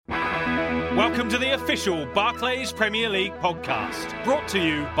Welcome to the official Barclays Premier League podcast, brought to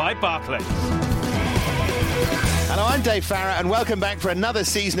you by Barclays. Hello, I'm Dave Farrar, and welcome back for another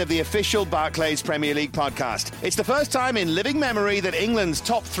season of the official Barclays Premier League podcast. It's the first time in living memory that England's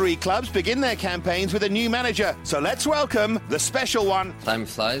top three clubs begin their campaigns with a new manager. So let's welcome the special one. Time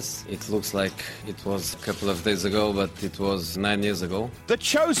flies. It looks like it was a couple of days ago, but it was 9 years ago. The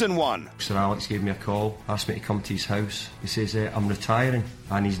chosen one. Sir Alex gave me a call, asked me to come to his house. He says, I'm retiring.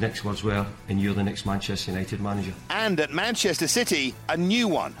 And his next words were, and you're the next Manchester United manager. And at Manchester City, a new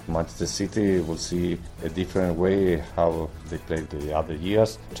one. Manchester City will see a different way how they played the other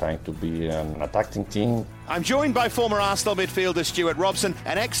years, trying to be an attacking team. I'm joined by former Arsenal midfielder Stewart Robson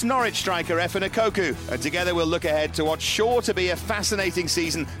and ex-Norwich striker Efan Ekoku. And together we'll look ahead to what's sure to be a fascinating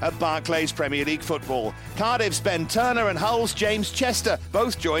season of Barclays Premier League football. Cardiff's Ben Turner and Hull's James Chester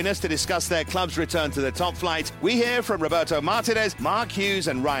both join us to discuss their club's return to the top flight. We hear from Roberto Martinez, Mark Hughes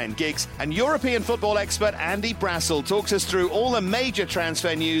and Ryan Giggs, and European football expert Andy Brassall talks us through all the major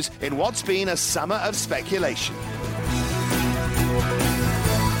transfer news in what's been a summer of speculation.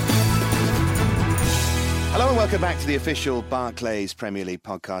 Hello and welcome back to the official Barclays Premier League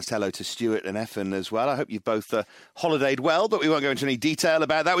podcast. Hello to Stewart and Efan as well. I hope you've both holidayed well, but we won't go into any detail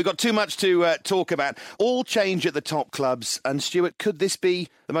about that. We've got too much to talk about. All change at the top clubs. And Stewart, could this be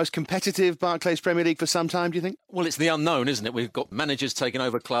the most competitive Barclays Premier League for some time, do you think? Well, it's the unknown, isn't it? We've got managers taking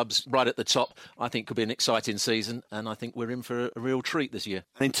over clubs right at the top. I think could be an exciting season, and I think we're in for a real treat this year.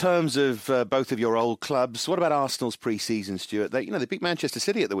 And in terms of both of your old clubs, what about Arsenal's pre-season, Stewart? They beat Manchester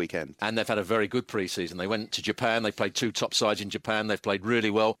City at the weekend. And they've had a very good pre-season. They went to Japan. They played two top sides in Japan. They've played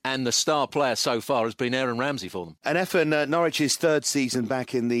really well. And the star player so far has been Aaron Ramsey for them. And Efan, Norwich's third season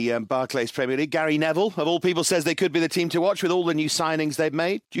back in the Barclays Premier League. Gary Neville, of all people, says they could be the team to watch with all the new signings they've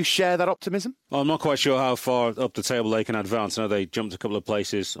made. Do you share that optimism? Well, I'm not quite sure how far up the table they can advance. I know they jumped a couple of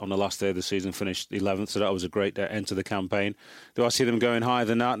places on the last day of the season, finished 11th, so that was a great end to the campaign. Do I see them going higher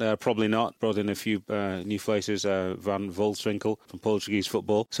than that? Probably not. Brought in a few new faces, Van Volswinkel from Portuguese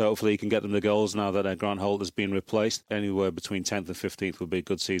football, so hopefully he can get them the goals now that Grant Holt has been replaced. Anywhere between 10th and 15th would be a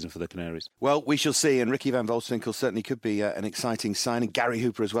good season for the Canaries. Well, we shall see, and Ricky Van Volswinkel certainly could be an exciting signing. Gary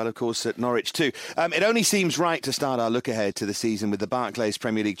Hooper as well, of course, at Norwich too. It only seems right to start our look ahead to the season with the Barclays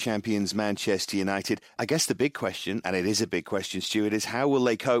Premier League champions Manchester United. I guess the big question, and it is a big question, Stuart, is how will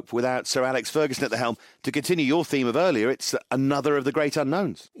they cope without Sir Alex Ferguson at the helm? To continue your theme of earlier, it's another of the great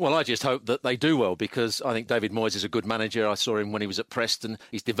unknowns. Well, I just hope that they do well, because I think David Moyes is a good manager. I saw him when he was at Preston.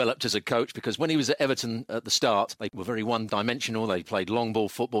 He's developed as a coach, because when he was at Everton at the start, they were very one-dimensional. They played long ball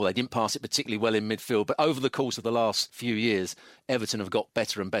football. They didn't pass it particularly well in midfield. But over the course of the last few years, Everton have got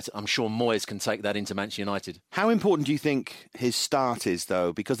better and better. I'm sure Moyes can take that into Manchester United. How important do you think his start is,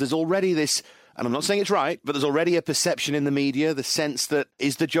 though? Because there's already this, and I'm not saying it's right, but there's already a perception in the media, the sense that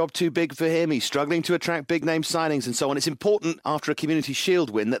is the job too big for him? He's struggling to attract big-name signings and so on. It's important after a Community Shield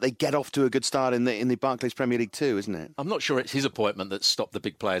win that they get off to a good start in the Barclays Premier League too, isn't it? I'm not sure it's his appointment that stopped the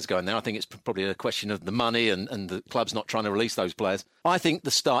big players going there. I think it's probably a question of the money and the club's not trying to release those players. I think the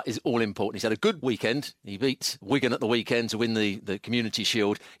start is all important. He's had a good weekend. He beat Wigan at the weekend to win the Community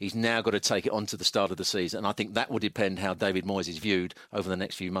Shield. He's now got to take it on to the start of the season. And I think that will depend how David Moyes is viewed over the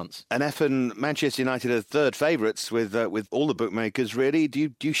next few months. And Efan, Manchester United are third favourites with all the bookmakers, really.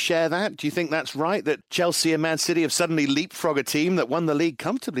 Do you share that? Do you think that's right, that Chelsea and Man City have suddenly leapfrogged a team that won the league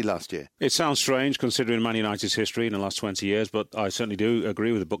comfortably last year? It sounds strange considering Man United's history in the last 20 years, but I certainly do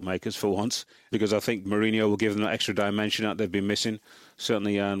agree with the bookmakers for once, because I think Mourinho will give them that extra dimension that they've been missing.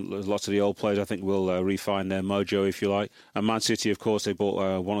 Certainly lots of the old players I think will refine their mojo, if you like. And Man City, of course, they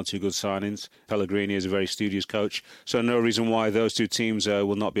bought one or two good signings. Pellegrini is a very studious coach, so no reason why those two teams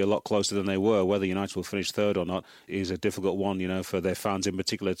will not be a lot closer than they were. Whether United will finish third or not is a difficult one, for their fans in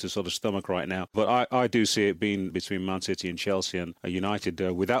particular to sort of stomach right now. But I do see it being between Man City and Chelsea, and United,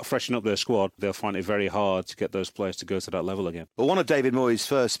 without freshening up their squad, they'll find it very hard to get those players to go to that level again. Well, one of David Moyes'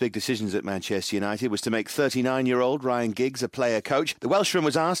 first big decisions at Manchester United was to make 39-year-old Ryan Giggs a player coach. The Welshman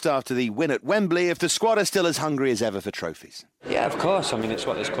was asked after the win at Wembley if the squad are still as hungry as ever for trophies. Yeah, of course. I mean, it's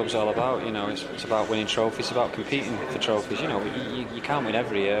what this club's all about. It's about winning trophies. It's about competing for trophies. You can't win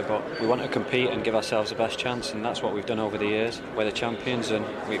every year, but we want to compete and give ourselves the best chance, and that's what we've done over the years. We're the champions, and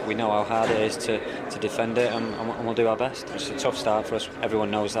we know how hard it is to defend it, and we'll do our best. It's a tough start for us.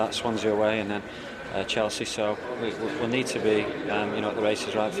 Everyone knows that. Swansea away, and then Chelsea. So we'll need to be, at the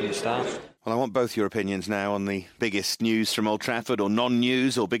races right from the start. Well, I want both your opinions now on the biggest news from Old Trafford, or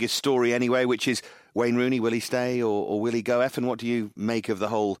non-news, or biggest story anyway, which is Wayne Rooney, will he stay or will he go? Efan, what do you make of the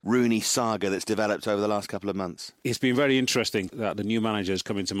whole Rooney saga that's developed over the last couple of months? It's been very interesting that the new manager has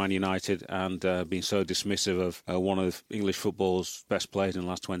come into Man United and been so dismissive of one of English football's best players in the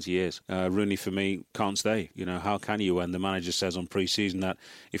last 20 years. Rooney, for me, can't stay. How can you when the manager says on pre-season that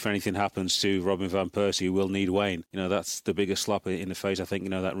if anything happens to Robin van Persie, we'll need Wayne? That's the biggest slap in the face I think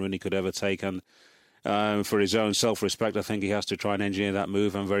that Rooney could ever take, and for his own self-respect, I think he has to try and engineer that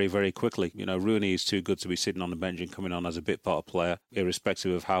move, and very, very quickly. Rooney is too good to be sitting on the bench and coming on as a bit part player,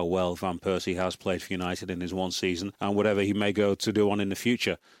 irrespective of how well Van Persie has played for United in his one season and whatever he may go to do on in the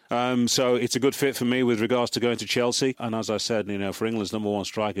future. So it's a good fit for me with regards to going to Chelsea. And as I said, for England's number one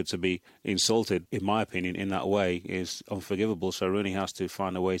striker to be insulted, in my opinion, in that way is unforgivable. So Rooney has to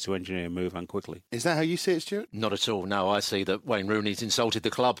find a way to engineer a move, and quickly. Is that how you see it, Stuart? Not at all. No, I see that Wayne Rooney's insulted the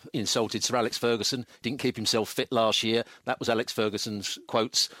club, insulted Sir Alex Ferguson, didn't keep himself fit last year. That was Alex Ferguson's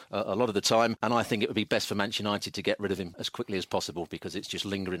quotes a lot of the time. And I think it would be best for Manchester United to get rid of him as quickly as possible, because it's just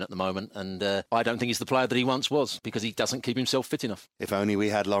lingering at the moment. And I don't think he's the player that he once was, because he doesn't keep himself fit enough. If only we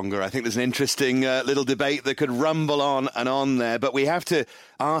had longer. I think there's an interesting little debate that could rumble on and on there. But we have to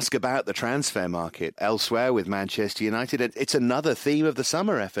ask about the transfer market elsewhere with Manchester United. It's another theme of the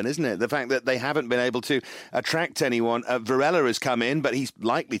summer, Efan, isn't it? The fact that they haven't been able to attract anyone. Varela has come in, but he's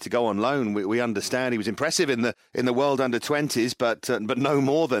likely to go on loan. We understand he was impressive in the World Under-20s, but no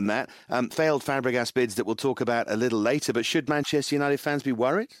more than that. Failed Fabregas bids that we'll talk about a little later. But should Manchester United fans be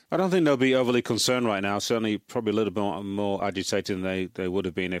worried? I don't think they'll be overly concerned right now. Certainly, probably a little bit more agitated than they would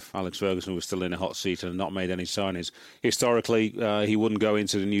have been if Alex Ferguson was still in a hot seat and not made any signings. Historically, he wouldn't go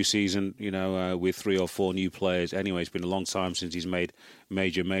into the new season, with 3 or 4 new players. Anyway, it's been a long time since he's made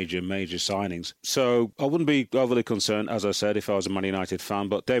major signings. So I wouldn't be overly concerned, as I said, if I was a Man United fan.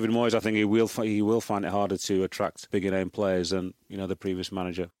 But David Moyes, I think he will find it harder to attract bigger name players than the previous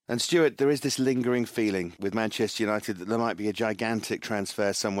manager. And Stuart, there is this lingering feeling with Manchester United that there might be a gigantic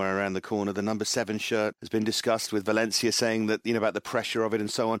transfer somewhere around the corner. The number 7 shirt has been discussed with Valencia, saying that about the pressure of it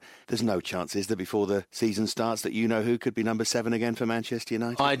and so on. There's no chance, is there, before the season starts, that who could be number 7 again for Manchester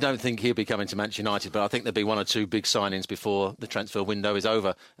United? I don't think he'll be coming to Manchester United, but I think there'll be 1 or 2 big signings before the transfer window is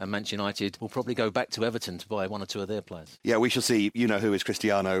over, and Manchester United will probably go back to Everton to buy 1 or 2 of their players. Yeah, we shall see. Who is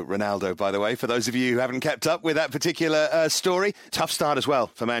Cristiano Ronaldo, by the way, for those of you who haven't kept up with that particular story. Tough start as well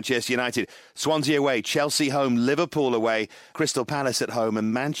for Manchester United. Swansea away, Chelsea home, Liverpool away, Crystal Palace at home,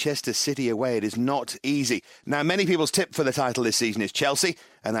 and Manchester City away. It is not easy. Now, many people's tip for the title this season is Chelsea,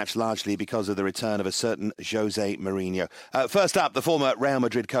 and that's largely because of the return of a certain Jose Mourinho. First up, the former Real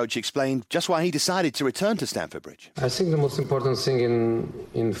Madrid coach explained just why he decided to return to Stamford Bridge. I think the most important thing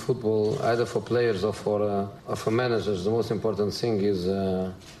in football, either for players or for managers, the most important thing is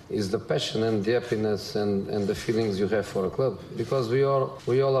the passion and the happiness and the feelings you have for a club. Because we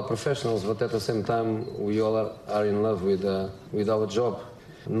all are professionals, but at the same time, we all are in love with our job.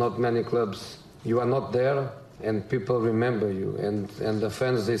 Not many clubs, you are not there, and people remember you, and the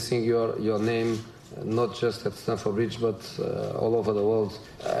fans, they sing your name, not just at Stamford Bridge, but all over the world.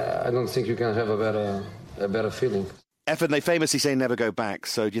 I don't think you can have a better feeling. Efan, they famously say never go back,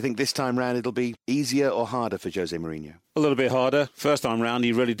 so do you think this time round it'll be easier or harder for Jose Mourinho? A little bit harder. First time round,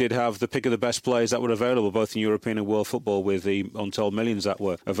 he really did have the pick of the best players that were available, both in European and world football, with the untold millions that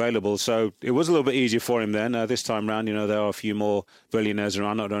were available. So it was a little bit easier for him then. This time round, there are a few more billionaires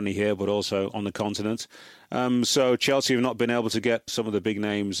around, not only here, but also on the continent. So Chelsea have not been able to get some of the big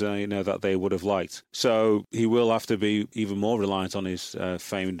names, that they would have liked. So he will have to be even more reliant on his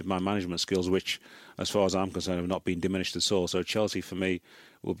famed man management skills, which, as far as I'm concerned, have not been diminished at all. So Chelsea, for me,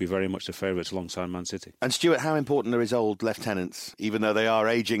 will be very much the favourites alongside Man City. And Stuart, how important are his old lieutenants, even though they are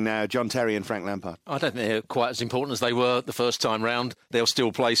ageing now, John Terry and Frank Lampard? I don't think they're quite as important as they were the first time round. They'll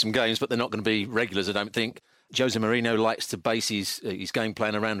still play some games, but they're not going to be regulars, I don't think. Jose Mourinho likes to base his game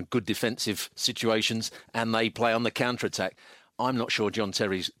plan around good defensive situations, and they play on the counter-attack. I'm not sure John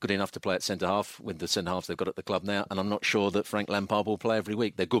Terry's good enough to play at centre-half with the centre-halves they've got at the club now, and I'm not sure that Frank Lampard will play every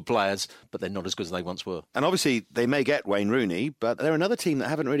week. They're good players, but they're not as good as they once were. And obviously, they may get Wayne Rooney, but they're another team that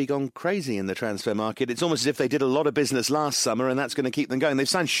haven't really gone crazy in the transfer market. It's almost as if they did a lot of business last summer, and that's going to keep them going. They've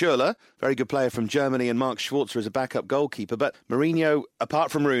signed Schürrle, very good player from Germany, and Mark Schwarzer as a backup goalkeeper. But Mourinho, apart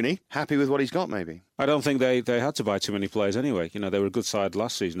from Rooney, happy with what he's got, maybe? I don't think they had to buy too many players anyway. They were a good side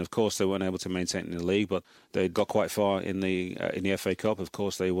last season. Of course, they weren't able to maintain in the league, but they got quite far in the in the FA Cup. Of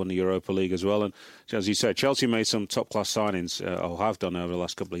course, they won the Europa League as well. And as you said, Chelsea made some top-class signings, or have done over the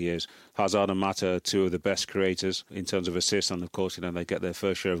last couple of years. Hazard and Mata are two of the best creators in terms of assists, and of course, they get their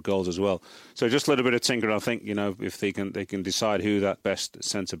first share of goals as well. So just a little bit of tinkering. I think, if they can decide who that best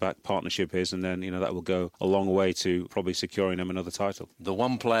centre-back partnership is, and then, that will go a long way to probably securing them another title. The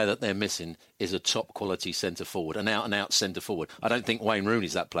one player that they're missing is a top-quality centre-forward, an out-and-out centre-forward. I don't think Wayne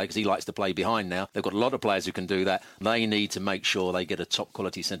Rooney's that player because he likes to play behind now. They've got a lot of players who can do that. They need to make sure they get a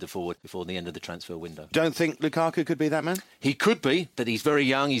top-quality centre-forward before the end of the transfer window. Don't think Lukaku could be that man? He could be, but he's very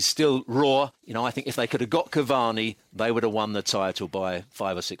young. He's still raw. I think if they could have got Cavani, they would have won the title by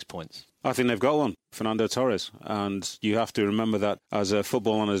 5 or 6 points. I think they've got one, Fernando Torres. And you have to remember that as a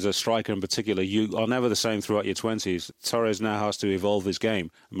footballer and as a striker in particular, you are never the same throughout your 20s. Torres now has to evolve his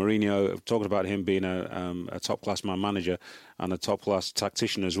game. Mourinho talked about him being a top-class man manager and a top-class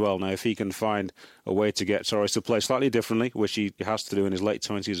tactician as well. Now, if he can find a way to get Torres to play slightly differently, which he has to do in his late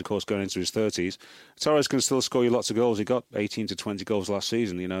 20s, of course, going into his 30s, Torres can still score you lots of goals. He got 18 to 20 goals last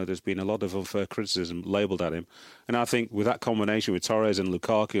season. There's been a lot of unfair criticism labelled at him. And I think with that combination with Torres and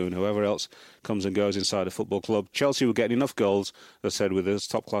Lukaku and whoever else comes and goes inside a football club, Chelsea will get enough goals, as I said, with those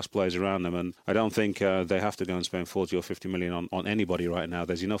top-class players around them. And I don't think they have to go and spend 40 or 50 million on anybody right now.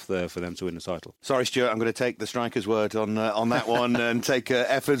 There's enough there for them to win the title. Sorry, Stuart, I'm going to take the striker's word on that one and take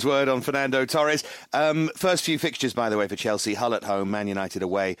Efan's word on Fernando Torres. First few fixtures, by the way, for Chelsea: Hull at home, Man United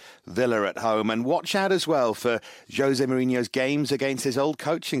away, Villa at home. And watch out as well for Jose Mourinho's games against his old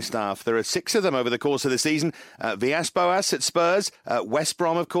coaching staff. There are 6 of them over the course of the season. Villas-Boas at Spurs, West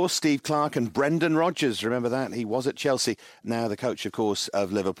Brom, of course, Steve Clarke and Brendan Rodgers. Remember that? He was at Chelsea, now the coach, of course,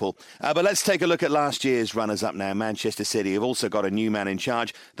 of Liverpool. But let's take a look at last year's runners-up now. Manchester City have also got a new man in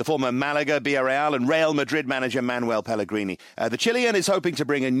charge, the former Malaga, Villarreal and Real Madrid manager Manuel Pellegrini. The Chilean is hoping to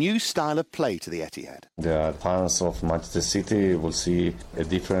bring a new style of play to the Etihad. The fans of Manchester City will see a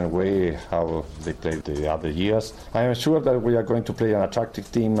different way how they played the other years. I am sure that we are going to play an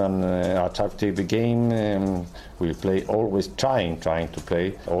attractive team and attractive game. We play always trying to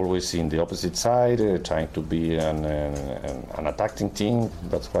play, always in the opposite side, trying to be an attacking team.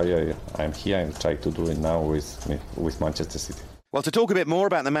 That's why I'm here and try to do it now with Manchester City. Well, to talk a bit more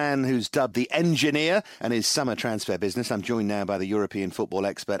about the man who's dubbed the engineer and his summer transfer business, I'm joined now by the European football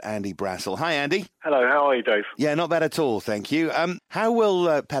expert Andy Brassall. Hi, Andy. Hello, how are you, Dave? Yeah, not bad at all, thank you. How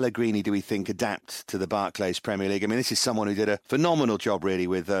will Pellegrini, do we think, adapt to the Barclays Premier League? I mean, this is someone who did a phenomenal job, really,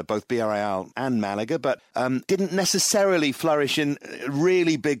 with both Villarreal and Malaga, but didn't necessarily flourish in a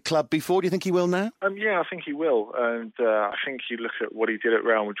really big club before. Do you think he will now? Yeah, I think he will. And I think you look at what he did at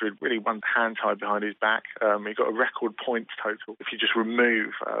Real Madrid, really one hand tied behind his back. He got a record points total. If you just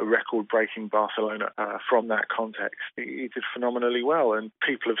remove a record-breaking Barcelona from that context, he did phenomenally well. And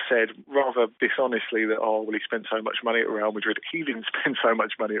people have said rather dishonestly that, he spent so much money at Real Madrid. He didn't spend so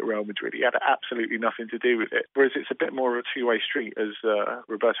much money at Real Madrid. He had absolutely nothing to do with it. Whereas it's a bit more of a two-way street, as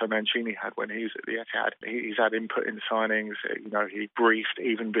Roberto Mancini had when he was at the Etihad. He's had input in signings. He briefed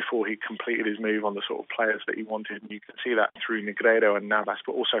even before he completed his move on the sort of players that he wanted. And you can see that through Negredo and Navas,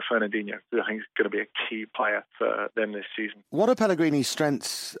 but also Fernandinho, who I think is going to be a key player for them this season. What are Pellegrini's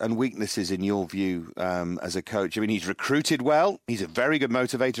strengths and weaknesses in your view as a coach? I mean, he's recruited well. He's a very good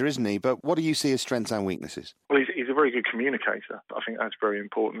motivator, isn't he? But what do you see as strengths and weaknesses? Well, he's a very good communicator. I think that's very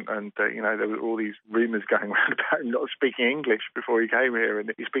important. And, there were all these rumours going around about him not speaking English before he came here.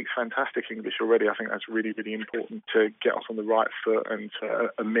 And he speaks fantastic English already. I think that's really, really important to get off on the right foot and to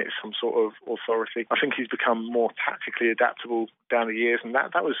emit some sort of authority. I think he's become more tactically adaptable down the years. And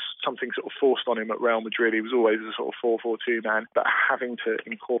that was something sort of forced on him at Real Madrid. He was always a sort of 4-4-2 man. But having to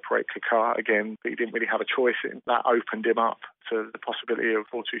incorporate Kaká again, that he didn't really have a choice in, that opened him up to the possibility of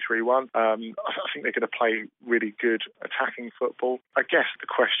 4-2-3-1. I think they're going to play really good attacking football. I guess the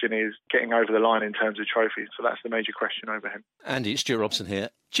question is getting over the line in terms of trophies. So that's the major question over him. Andy, it's Stewart Robson here.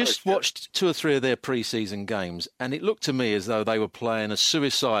 Just watched 2 or 3 of their pre-season games, and it looked to me as though they were playing a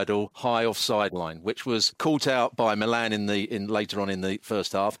suicidal high offside line, which was caught out by Milan later on in the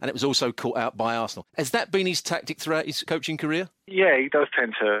first half, and it was also caught out by Arsenal. Has that been his tactic throughout his coaching career? Yeah, he does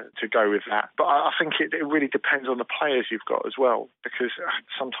tend to go with that. But I think it really depends on the players you've got as well, because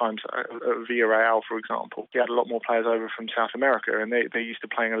sometimes at Villarreal, for example, he had a lot more players over from South America, and they're used to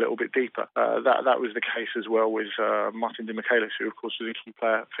playing a little bit deeper. That was the case as well with Martin de Michelis, who, of course, was a key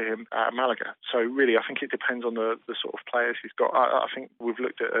player for him at Malaga. So really, I think it depends on the sort of players he's got. I think we've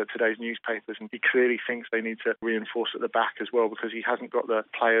looked at today's newspapers, and he clearly thinks they need to reinforce at the back as well, because he hasn't got the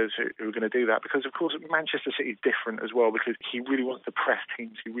players who are going to do that. Because, of course, Manchester City is different as well, because he really really wants to press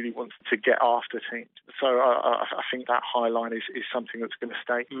teams. He really wants to get after teams. So I think that high line is something that's going to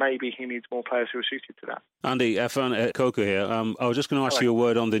stay. Maybe he needs more players who are suited to that. Andy, Efan Ekoku here. I was just going to ask you a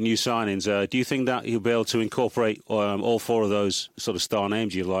word on the new signings. Do you think that he'll be able to incorporate all four of those sort of star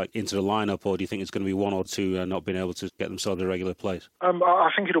names you like into the lineup, or do you think it's going to be one or two not being able to get themselves a regular place? I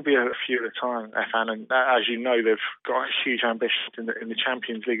think it'll be a few at a time, Efan, and as you know, they've got huge ambitions in the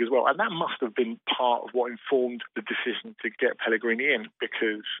Champions League as well, and that must have been part of what informed the decision to get Pellegrini in,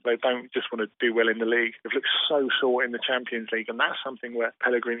 because they don't just want to do well in the league. They've looked so short in the Champions League, and that's something where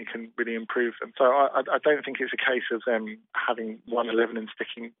Pellegrini can really improve them. So I don't think it's a case of them having 1-11 and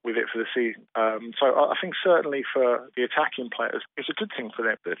sticking with it for the season. So I think certainly for the attacking players, it's a good thing for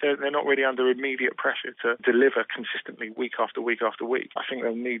them. They're not really under immediate pressure to deliver consistently week after week after week. I think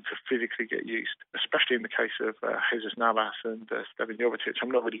they'll need to physically get used, especially in the case of Jesus Navas and Stefan Jovetic.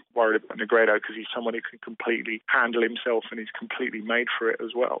 I'm not really worried about Negredo because he's someone who can completely handle himself and he's completely made for it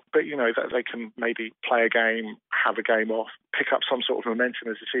as well. But, you know, that they can maybe play a game, have a game off, pick up some sort of momentum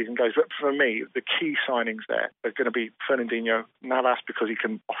as the season goes. But for me, the key signings there are going to be Fernandinho, Navas because he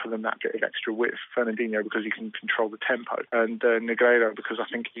can offer them that bit of extra width, Fernandinho because he can control the tempo, and Negredo because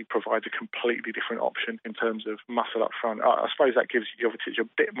I think he provides a completely different option in terms of muscle up front. I suppose that gives Jovetic a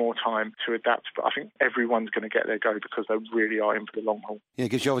bit more time to adapt, but I think everyone's going to get their go because they really are in for the long haul. Yeah, it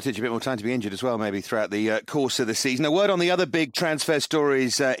gives Jovetic a bit more time to be injured as well, maybe throughout the course of the season. A word on the other big transfer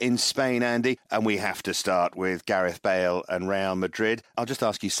stories in Spain, Andy, and we have to start with Gareth Bale and Real Madrid. I'll just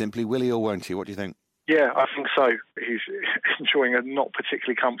ask you simply, will he or won't he? What do you think? Yeah, I think so. He's enjoying a not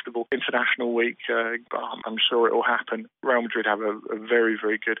particularly comfortable international week, but I'm sure it will happen. Real Madrid have a very,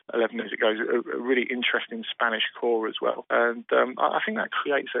 very good 11 as it goes, a really interesting Spanish core as well. And I think that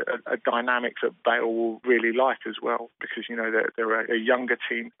creates a dynamic that Bale will really like as well, because, you know, they're a younger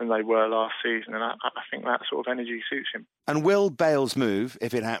team than they were last season, and I think that sort of energy suits him. And will Bale's move,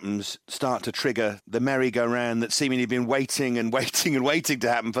 if it happens, start to trigger the merry-go-round that's seemingly been waiting and waiting and waiting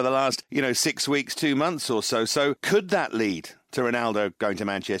to happen for the last, 6 weeks, 2 months or so? So could that lead to Ronaldo going to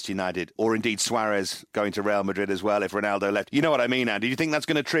Manchester United, or indeed Suarez going to Real Madrid as well if Ronaldo left? You know what I mean, Andy? Do you think that's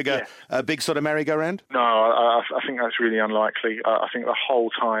going to trigger a big sort of merry-go-round? No, I think that's really unlikely. I think the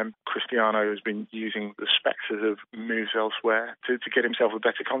whole time Cristiano has been using the spectres of moves elsewhere to get himself a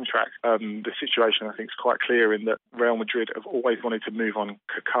better contract. The situation, I think, is quite clear in that Real Madrid have always wanted to move on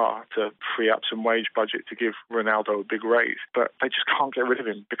Kaká to free up some wage budget to give Ronaldo a big raise, but they just can't get rid of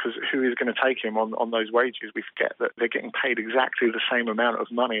him because who is going to take him on those wages? We forget that they're getting paid exactly the same amount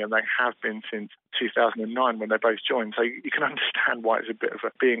of money, and they have been since 2009 when they both joined. So you can understand why it's a bit of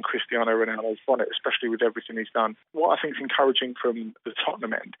a being Cristiano Ronaldo's bonnet, especially with everything he's done. What I think is encouraging from the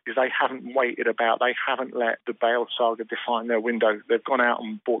Tottenham end is they haven't waited about. They haven't let the Bale saga define their window. They've gone out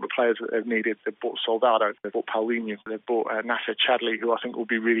and bought the players that they've needed. They've bought Soldado, they've bought Paulinho, they've bought Nasser Chadli, who I think will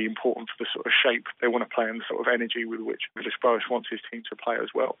be really important for the sort of shape they want to play and the sort of energy with which Villas-Boas wants his team to play as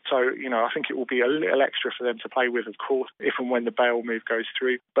well. So, I think it will be a little extra for them to play with, of course, if and when the Bale move goes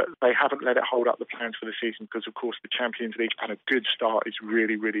through, but they haven't let it hold up the plans for the season because, of course, the Champions League and a good start is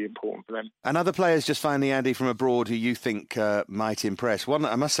really, really important for them. And other players, just finally, Andy, from abroad who you think might impress. One,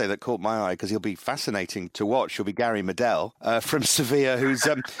 I must say, that caught my eye because he'll be fascinating to watch will be Gary Medel from Sevilla, who's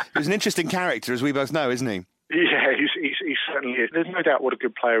an interesting character, as we both know, isn't he? Yeah, he certainly is. There's no doubt what a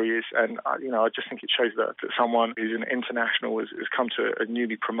good player he is, and I just think it shows that someone who's an international has come to a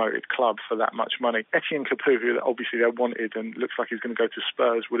newly promoted club for that much money. Etienne Capoue, who obviously they wanted and looks like he's going to go to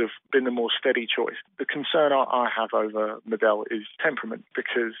Spurs, would have been the more steady choice. The concern I have over Medel is temperament,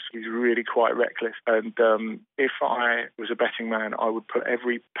 because he's really quite reckless, and if I was a betting man, I would put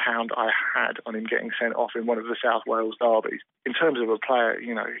every pound I had on him getting sent off in one of the South Wales derbies. In terms of a player,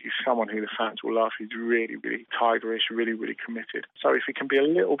 he's someone who the fans will love. He's really, really tigerish, really, really committed. So if he can be a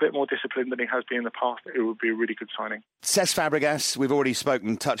little bit more disciplined than he has been in the past, it would be a really good signing. Cesc Fabregas, we've already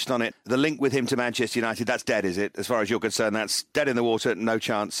touched on it. The link with him to Manchester United, that's dead, is it? As far as you're concerned, that's dead in the water. No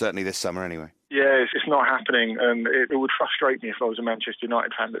chance, certainly this summer anyway. Yeah, it's not happening, and it would frustrate me if I was a Manchester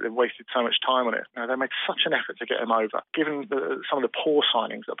United fan that they've wasted so much time on it. They made such an effort to get him over, given some of the poor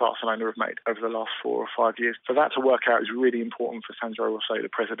signings that Barcelona have made over the last 4 or 5 years. For that to work out is really important for Sandro Rosset, the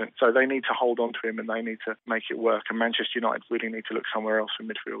president. So they need to hold on to him and they need to make it work, and Manchester United really need to look somewhere else in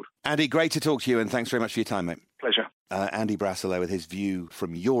midfield. Andy, great to talk to you, and thanks very much for your time, mate. Pleasure. Andy Brassall there with his view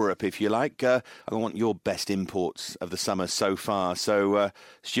from Europe, if you like. I want your best imports of the summer so far. So,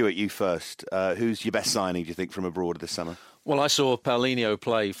 Stewart, you first. Who's your best signing, do you think, from abroad this summer? Well, I saw Paulinho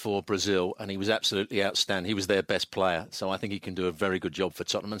play for Brazil and he was absolutely outstanding. He was their best player. So I think he can do a very good job for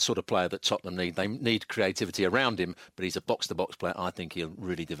Tottenham, and sort of player that Tottenham need. They need creativity around him, but he's a box-to-box player. I think he'll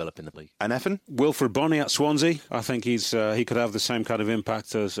really develop in the league. And Efan? Wilfred Bonney at Swansea. I think he could have the same kind of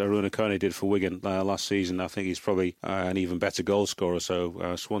impact as Aruna Kone did for Wigan last season. I think he's probably an even better goal scorer.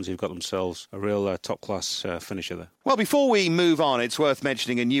 So Swansea have got themselves a real top-class finisher there. Well, before we move on, it's worth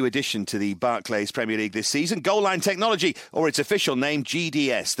mentioning a new addition to the Barclays Premier League this season, Goal Line Technology, or its official name,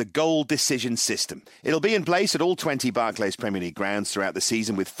 GDS, the Goal Decision System. It'll be in place at all 20 Barclays Premier League grounds throughout the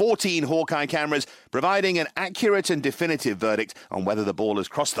season, with 14 Hawkeye cameras providing an accurate and definitive verdict on whether the ball has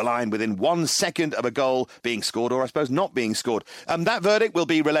crossed the line within 1 second of a goal being scored, or I suppose not being scored. That verdict will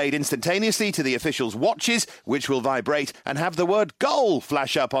be relayed instantaneously to the officials' watches, which will vibrate and have the word goal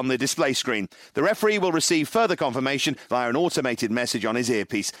flash up on the display screen. The referee will receive further confirmation via an automated message on his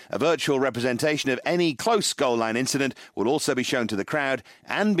earpiece. A virtual representation of any close goal line incident will also be shown to the crowd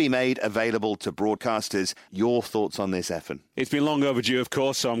and be made available to broadcasters. Your thoughts on this, Efan? It's been long overdue, of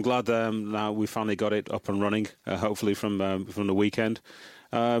course, so I'm glad now we finally got it up and running, hopefully from the weekend.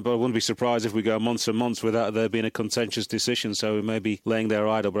 But I wouldn't be surprised if we go months and months without there being a contentious decision. So we may be laying there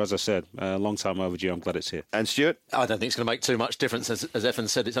idle. But as I said, a long time overdue. I'm glad it's here. And Stewart? I don't think it's going to make too much difference. As Efan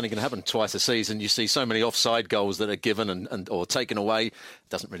said, it's only going to happen twice a season. You see so many offside goals that are given and or taken away. It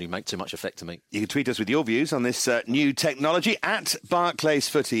doesn't really make too much effect to me. You can tweet us with your views on this new technology. At Barclays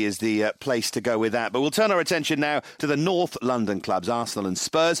Footy is the place to go with that. But we'll turn our attention now to the North London clubs, Arsenal and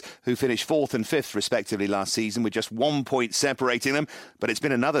Spurs, who finished 4th and 5th respectively last season, with just 1 point separating them. But it's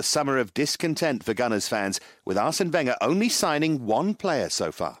been another summer of discontent for Gunners fans, with Arsene Wenger only signing one player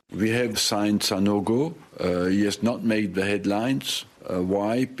so far. We have signed Sanogo. He has not made the headlines.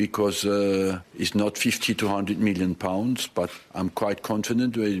 Why? Because it's not 50 to 100 million pounds, but I'm quite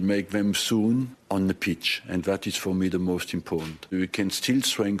confident we'll make them soon on the pitch, and that is for me the most important. We can still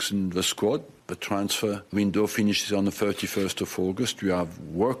strengthen the squad. The transfer window finishes on the 31st of August. We are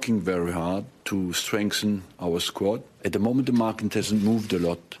working very hard to strengthen our squad. At the moment, the market hasn't moved a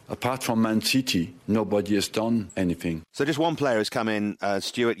lot. Apart from Man City, nobody has done anything. So just one player has come in,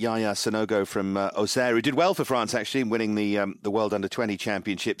 Stewart Yaya Sanogo from Auxerre, who did well for France, actually, winning the World Under-20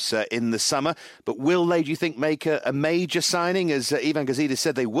 Championships in the summer. But will they, do you think, make a major signing, as Ivan Gazidis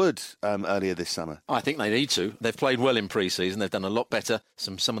said they would earlier this summer? I think they need to. They've played well in pre-season. They've done a lot better.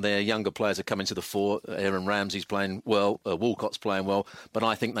 Some of their younger players are coming to the fore. Aaron Ramsey's playing well. Walcott's playing well. But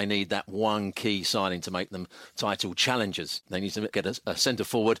I think they need that one key signing to make them title challengers. They need to get a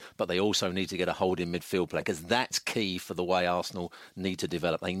centre-forward, but they also need to get a holding midfield player, because that's key for the way Arsenal need to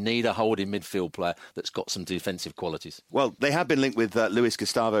develop. They need a holding midfield player that's got some defensive qualities. Well, they have been linked with Luis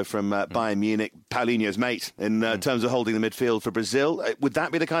Gustavo from Bayern Munich, Paulinho's mate, in terms of holding the midfield for Brazil. Would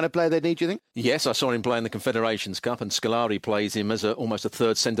that be the kind of player they need, do you think? Yes, I saw him play in the Confederations Cup, and Scolari plays him as almost a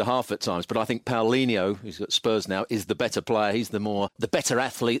third centre-half at times. But I think Paulinho, who's at Spurs now, is the better player. He's the better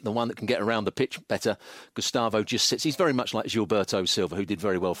athlete, the one that can get around the pitch better. Gustavo just sits. He's very much like Gilberto Silva, who did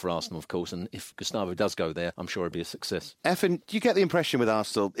very well for Arsenal, of course. And if Gustavo does go there, I'm sure it'll be a success. Efan, do you get the impression with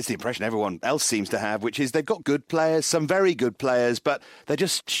Arsenal, it's the impression everyone else seems to have, which is they've got good players, some very good players, but they're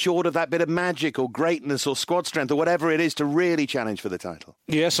just short of that bit of magic or greatness or squad strength or whatever it is to really challenge for the title?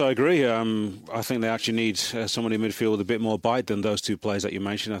 Yes, I agree. I think they actually need somebody in midfield with a bit more bite than those two players that you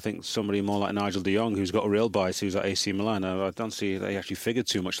mentioned. I think somebody more like Nigel de Jong, who's got a real bite, who's at AC Milan. I don't see they actually figured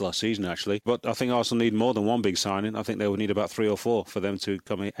too much last season, actually. But I think Arsenal need more than one big signing. I think they would need about 3 or 4 for them to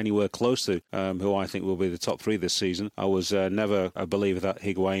come anywhere close to who I think will be the top 3 this season. I was never a believer that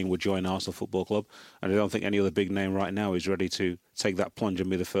Higuain would join Arsenal Football Club, and I don't think any other big name right now is ready to take that plunge and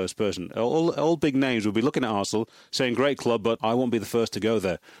be the first person. All big names will be looking at Arsenal saying, great club, but I won't be the first to go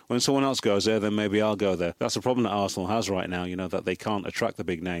there. When someone else goes there, then maybe I'll go there. That's the problem that Arsenal has right now, that they can't attract the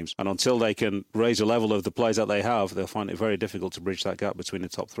big names. And until they can raise the level of the players that they have, they'll find it very difficult to bridge that gap between the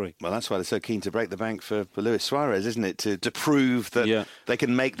top 3. Well, that's why they're so keen to break the bank for Luis Suarez, isn't it? To prove that they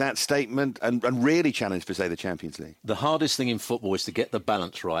can make that statement and really challenge for, say, the Champions League. The hardest thing in football is to get the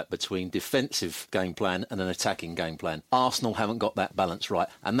balance right between defensive game plan and an attacking game plan. Arsenal haven't got that balance right,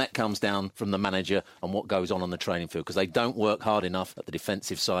 and that comes down from the manager and what goes on the training field, because they don't work hard enough at the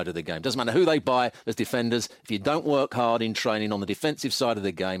defensive side of the game. Doesn't matter who they buy as defenders, if you don't work hard in training on the defensive side of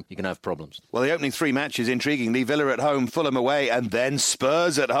the game, you're going to have problems. Well, the opening 3 matches, intriguingly, Villa at home, Fulham away, and then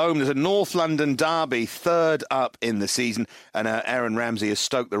Spurs at home. There's a North London derby, 3rd up in the season, and Aaron Ramsey has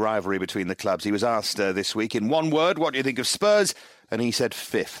stoked the rivalry between the clubs. He was asked this week, in one word, what do you think of Spurs? And he said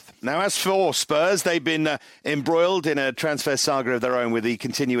 5th. Now, as for Spurs, they've been embroiled in a transfer saga of their own with the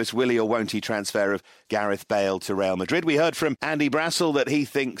continuous Willie or won't he transfer of Gareth Bale to Real Madrid. We heard from Andy Brassall that he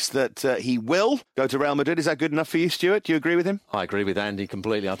thinks that he will go to Real Madrid. Is that good enough for you, Stewart? Do you agree with him? I agree with Andy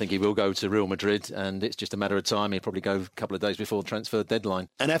completely. I think he will go to Real Madrid, and it's just a matter of time. He'll probably go a couple of days before the transfer deadline.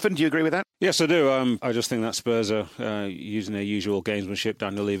 And Efan, do you agree with that? Yes, I do. I just think that Spurs are using their usual gamesmanship.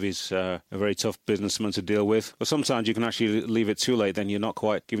 Daniel Levy's a very tough businessman to deal with. But sometimes you can actually leave it too late. Then you're not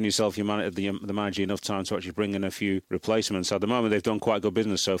quite giving yourself, the manager, enough time to actually bring in a few replacements. At the moment, they've done quite good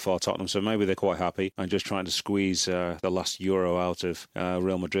business so far, Tottenham, so maybe they're quite happy and just trying to squeeze the last euro out of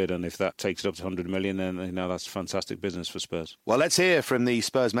Real Madrid. And if that takes it up to 100 million, then that's fantastic business for Spurs. Well, let's hear from the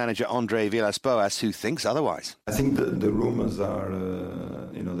Spurs manager, Andre Villas-Boas, who thinks otherwise. I think the rumours are,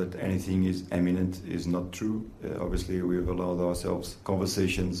 that anything is imminent is not true. Obviously, we've allowed ourselves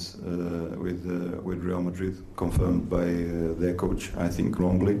conversations with Real Madrid, confirmed by their coach, I think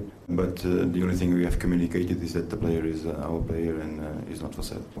wrongly. But the only thing we have communicated is that the player is our player and is not for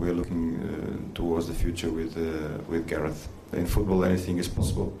sale. We are looking towards the future with Gareth. In football, anything is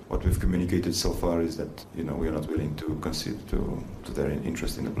possible. What we've communicated so far is that we are not willing to concede to their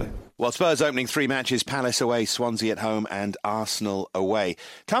interest in the player. Well, Spurs opening 3 matches, Palace away, Swansea at home and Arsenal away.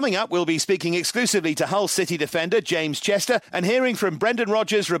 Coming up, we'll be speaking exclusively to Hull City defender James Chester and hearing from Brendan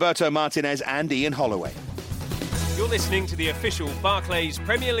Rodgers, Roberto Martinez and Ian Holloway. You're listening to the official Barclays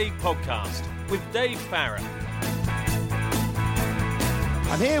Premier League podcast with Dave Farrar.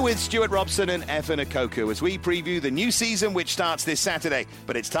 I'm here with Stewart Robson and Efan Ekoku as we preview the new season which starts this Saturday.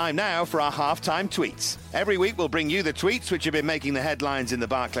 But it's time now for our half-time tweets. Every week we'll bring you the tweets which have been making the headlines in the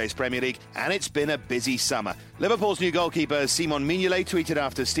Barclays Premier League, and it's been a busy summer. Liverpool's new goalkeeper Simon Mignolet tweeted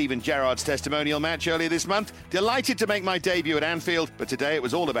after Steven Gerrard's testimonial match earlier this month, "Delighted to make my debut at Anfield, but today it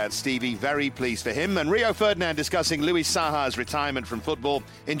was all about Stevie, very pleased for him." And Rio Ferdinand discussing Luis Saha's retirement from football.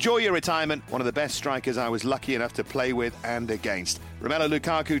 "Enjoy your retirement, one of the best strikers I was lucky enough to play with and against." Romelu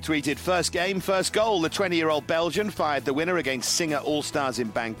Lukaku tweeted, "First game, first goal. The 20-year-old Belgian fired the winner against Singer All-Stars in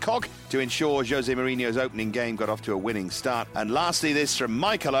Bangkok to ensure Jose Mourinho's opening game got off to a winning start." And lastly, this from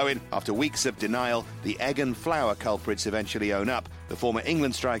Michael Owen. "After weeks of denial, the egg and flour culprits eventually own up. The former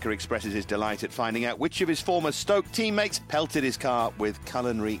England striker expresses his delight at finding out which of his former Stoke teammates pelted his car with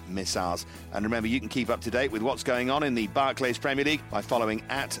culinary missiles." And remember, you can keep up to date with what's going on in the Barclays Premier League by following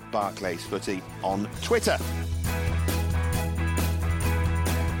 @BarclaysFooty on Twitter.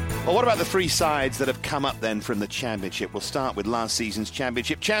 Well, what about the 3 sides that have come up then from the Championship? We'll start with last season's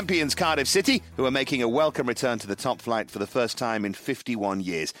Championship champions Cardiff City, who are making a welcome return to the top flight for the first time in 51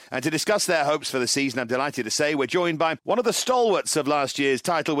 years. And to discuss their hopes for the season, I'm delighted to say we're joined by one of the stalwarts of last year's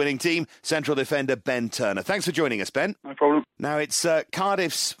title-winning team, central defender Ben Turner. Thanks for joining us, Ben. No problem. Now, it's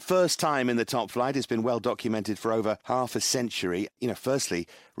Cardiff's first time in the top flight. It's been well documented for over half a century. Firstly,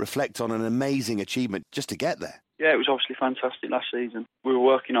 reflect on an amazing achievement just to get there. Yeah, it was obviously fantastic last season. We were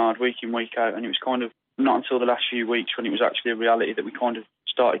working hard week in, week out, and it was kind of not until the last few weeks when it was actually a reality that we kind of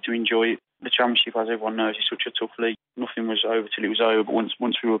started to enjoy it. The Championship, as everyone knows, is such a tough league. Nothing was over till it was over, but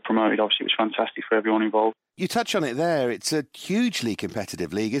once we were promoted, obviously it was fantastic for everyone involved. You touch on it there. It's a hugely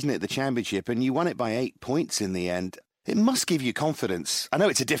competitive league, isn't it, the Championship? And you won it by 8 points in the end. It must give you confidence. I know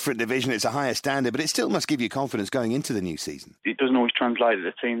it's a different division, it's a higher standard, but it still must give you confidence going into the new season. It doesn't always translate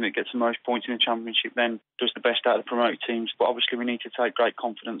that the team that gets the most points in the Championship then does the best out of the promoted teams, but obviously we need to take great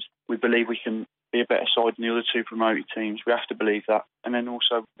confidence. We believe we can be a better side than the other 2 promoted teams. We have to believe that. And then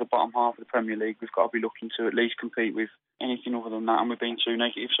also the bottom half of the Premier League, we've got to be looking to at least compete with anything other than that, and we've been too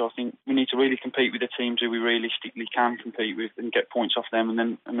negative. So I think we need to really compete with the teams who we realistically can compete with and get points off them, and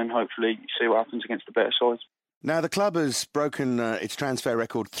then hopefully see what happens against the better sides. Now, the club has broken its transfer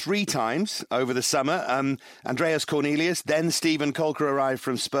record 3 times over the summer. Andreas Cornelius, then Steven Kolker arrived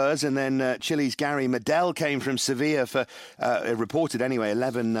from Spurs, and then Chile's Gary Medel came from Sevilla for, reported anyway,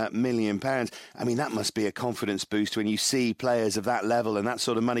 £11 million. I mean, that must be a confidence boost when you see players of that level and that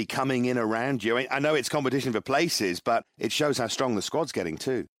sort of money coming in around you. I know it's competition for places, but it shows how strong the squad's getting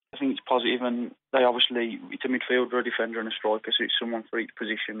too. I think it's positive, and they obviously, it's a midfielder, a defender and a striker, so it's someone for each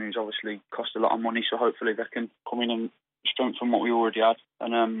position who's obviously cost a lot of money, so hopefully they can come in and strengthen what we already had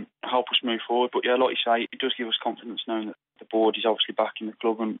and help us move forward. But yeah, like you say, it does give us confidence knowing that the board is obviously backing the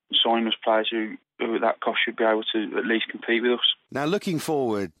club and signing us players who at that cost should be able to at least compete with us. Now, looking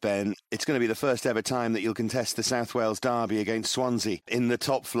forward, Ben, it's going to be the first ever time that you'll contest the South Wales derby against Swansea in the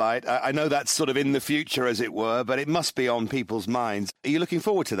top flight. I know that's sort of in the future, as it were, but it must be on people's minds. Are you looking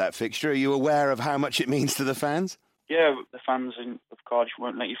forward to that fixture? Are you aware of how much it means to the fans? Yeah, the fans of Cardiff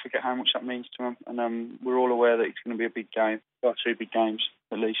won't let you forget how much that means to them, and we're all aware that it's going to be a big game, or 2 big games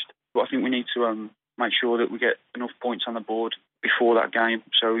at least. But I think we need to make sure that we get enough points on the board before that game,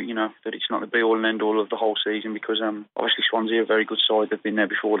 so that it's not the be all and end all of the whole season, because obviously Swansea are a very good side. They've been there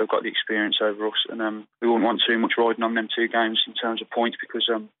before. They've got the experience over us, and we wouldn't want too much riding on them 2 games in terms of points, because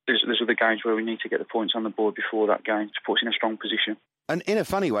there's other games where we need to get the points on the board before that game to put us in a strong position. And in a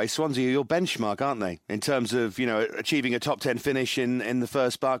funny way, Swansea are your benchmark, aren't they, in terms of achieving a top 10 finish in the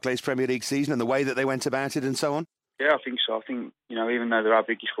first Barclays Premier League season and the way that they went about it and so on? Yeah, I think so. I think, even though they're our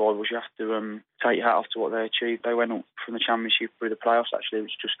biggest rivals, you have to take your hat off to what they achieved. They went up from the Championship through the playoffs, actually,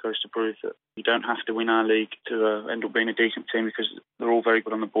 which just goes to prove that you don't have to win our league to end up being a decent team, because they're all very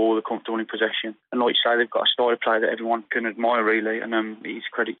good on the ball, they're comfortable in possession. And like you say, they've got a style of play that everyone can admire, really, and it's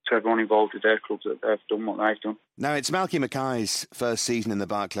credit to everyone involved with their clubs that they've done what they've done. Now, it's Malky Mackay's first season in the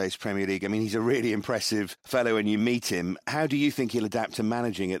Barclays Premier League. I mean, he's a really impressive fellow when you meet him. How do you think he'll adapt to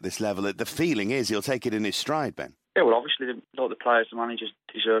managing at this level? The feeling is he'll take it in his stride, Ben. Yeah, well, obviously, the players, the managers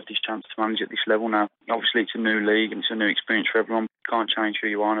deserve this chance to manage at this level now. Obviously, it's a new league and it's a new experience for everyone. You can't change who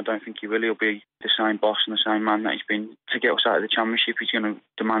you are, and I don't think he will. He'll be the same boss and the same man that he's been to get us out of the Championship. He's going to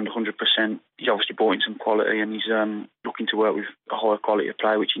demand 100%. He's obviously brought in some quality, and he's looking to work with a higher quality of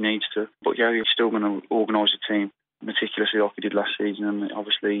play, which he needs to. But yeah, he's still going to organise the team meticulously like he did last season, and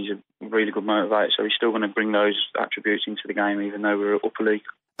obviously he's a really good motivator, so he's still going to bring those attributes into the game, even though we're upper league.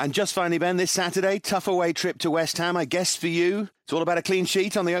 And just finally, Ben, this Saturday, tough away trip to West Ham, I guess for you. It's all about a clean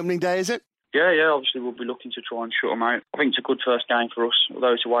sheet on the opening day, is it? Yeah, obviously we'll be looking to try and shut them out. I think it's a good first game for us,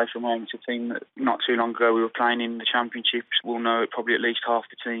 although it's away from home. It's a team that not too long ago we were playing in the Championship. We'll know probably at least half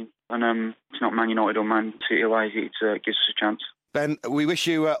the team. And it's not Man United or Man City away, it gives us a chance. Ben, we wish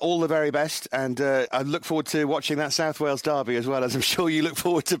you all the very best, and I look forward to watching that South Wales derby as well, as I'm sure you look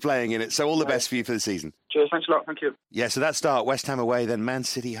forward to playing in it. So all the best for you for the season. Cheers, thanks a lot, thank you. Yeah, so that start, West Ham away, then Man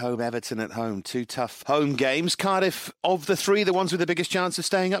City home, Everton at home. 2 tough home games. Cardiff, of the 3, the ones with the biggest chance of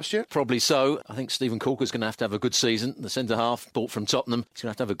staying up, Stuart? Probably so. I think Stephen Corker's going to have a good season. The centre-half, bought from Tottenham, he's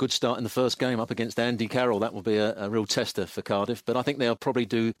going to have a good start in the first game up against Andy Carroll. That will be a real tester for Cardiff, but I think they'll probably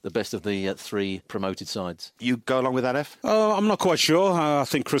do the best of the 3 promoted sides. You go along with that, F? I'm not quite sure. I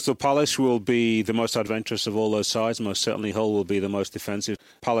think Crystal Palace will be the most adventurous of all those sides. Most certainly Hull will be the most defensive.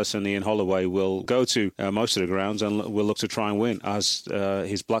 Palace and Ian Holloway will go to most of the grounds and will look to try and win, as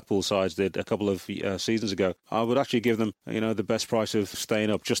his Blackpool sides did a couple of seasons ago. I would actually give them the best price of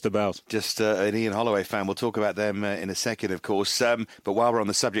staying up, just about. Just an Ian Holloway fan. We'll talk about them in a second, of course. But while we're on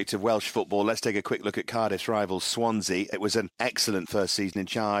the subject of Welsh football, let's take a quick look at Cardiff's rivals Swansea. It was an excellent first season in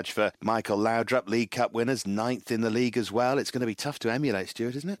charge for Michael Laudrup, League Cup winners, 9th in the league as well. It's going to be tough to emulate,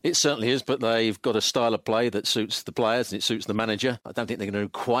 Stuart, isn't it? It certainly is, but they've got a style of play that suits the players and it suits the manager. I don't think they're going to do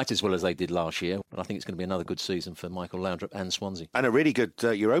quite as well as they did last year, but I think it's going to be another good season for Michael Laudrup and Swansea. And a really good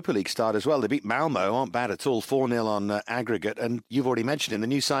Europa League start as well. They beat Malmo, aren't bad at all, 4-0 on aggregate. And you've already mentioned him, the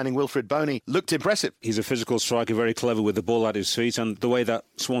new signing Wilfred Boney looked impressive. He's a physical striker, very clever with the ball at his feet, and the way that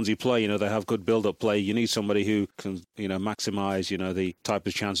Swansea play, they have good build-up play. You need somebody who can, maximise, the type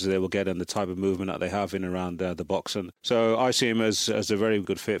of chances they will get and the type of movement that they have in around the box. And so I see him as a very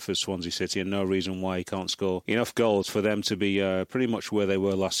good fit for Swansea City, and no reason why he can't score enough goals for them to be pretty much where they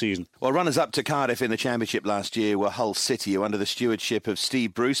were last season. Well, runners-up to Cardiff in the Championship last year were Hull City, who under the stewardship of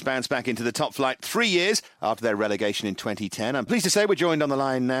Steve Bruce bounced back into the top flight 3 years after their relegation in 2010. I'm pleased to say we're joined on the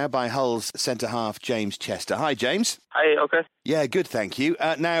line now by Hull's centre-half James Chester. Hi, James. Hi, okay. Yeah, good, thank you.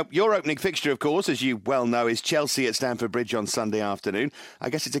 Now, your opening fixture, of course, as you well know, is Chelsea at Stamford Bridge on Sunday afternoon. I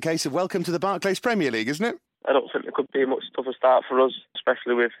guess it's a case of welcome to the Barclays Premier League, isn't it? I don't think there could be a much tougher start for us,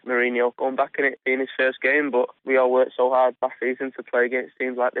 especially with Mourinho going back in it being his first game, but we all worked so hard last season to play against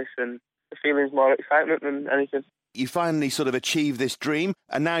teams like this, and the feeling's more excitement than anything. You finally sort of achieved this dream,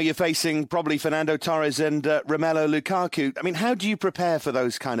 and now you're facing probably Fernando Torres and Romelu Lukaku. I mean, how do you prepare for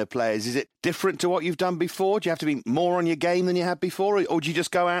those kind of players? Is it different to what you've done before? Do you have to be more on your game than you had before, or do you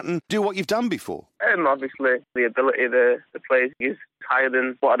just go out and do what you've done before? Obviously, the ability of the players is higher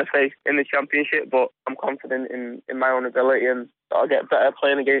than what I'd have faced in the Championship, but I'm confident in my own ability and I'll get better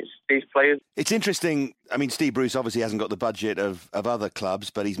playing against these players. It's interesting. I mean, Steve Bruce obviously hasn't got the budget of other clubs,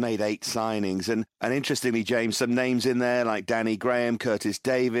 but he's made 8 signings. And interestingly, James, some names in there like Danny Graham, Curtis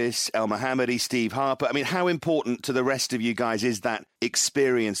Davis, El Mohammadi, Steve Harper. I mean, how important to the rest of you guys is that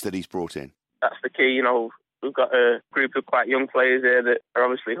experience that he's brought in? That's the key, We've got a group of quite young players here that are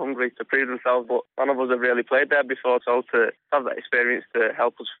obviously hungry to prove themselves, but none of us have really played there before, so to have that experience to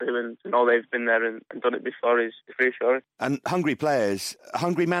help us through and to know they've been there and done it before is reassuring. And hungry players, a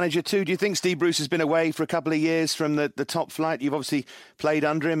hungry manager too. Do you think Steve Bruce has been away for a couple of years from the top flight? You've obviously played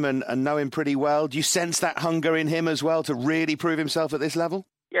under him and know him pretty well. Do you sense that hunger in him as well to really prove himself at this level?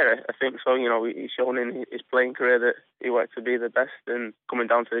 Yeah, I think so. You know, he's shown in his playing career that he wanted to be the best, and coming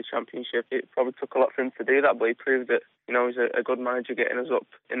down to the Championship, it probably took a lot for him to do that, but he proved that, you know, he's a good manager getting us up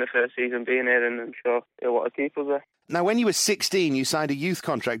in the first season being here, and I'm sure he'll want to keep us there. Now, when you were 16, you signed a youth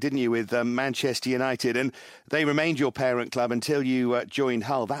contract, didn't you, with Manchester United, and they remained your parent club until you joined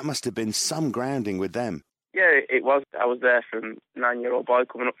Hull. That must have been some grounding with them. Yeah, it was. I was there from 9-year-old boy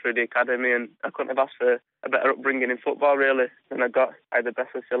coming up through the academy, and I couldn't have asked for a better upbringing in football, really, than I got. I had the best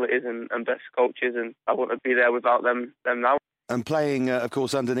facilities and best coaches, and I wouldn't be there without them now. And playing, of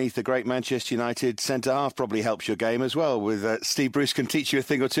course, underneath the great Manchester United centre-half probably helps your game as well. With Steve Bruce can teach you a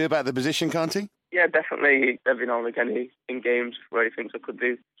thing or two about the position, can't he? Yeah, definitely. Every now and again, in games where he thinks I could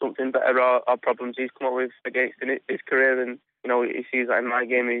do something better or problems he's come up with against in his career, and you know, he sees that in my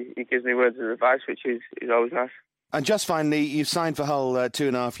game. He gives me words of advice, which is always nice. And just finally, you've signed for Hull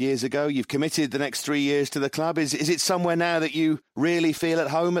 2.5 years ago. You've committed the next 3 years to the club. Is it somewhere now that you really feel at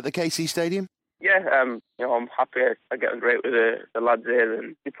home at the KC Stadium? Yeah, you know, I'm happy. I get on great with the lads here,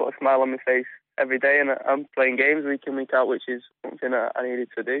 and you put a smile on my face every day, and I'm playing games week in, week out, which is something that I needed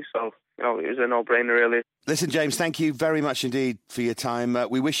to do. So, you know, it was a no-brainer, really. Listen, James, thank you very much indeed for your time.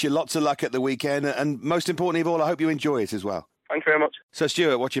 We wish you lots of luck at the weekend, and most importantly of all, I hope you enjoy it as well. Thanks very much. So,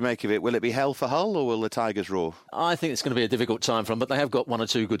 Stuart, what do you make of it? Will it be hell for Hull, or will the Tigers roar? I think it's going to be a difficult time for them, but they have got one or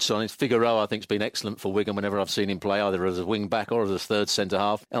two good signings. Figueroa, I think, has been excellent for Wigan whenever I've seen him play, either as a wing-back or as a third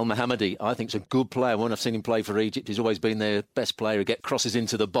centre-half. El Mohammadi, I think, is a good player. When I've seen him play for Egypt, he's always been their best player. He gets crosses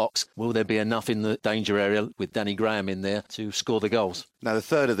into the box. Will there be enough in the danger area with Danny Graham in there to score the goals? Now, the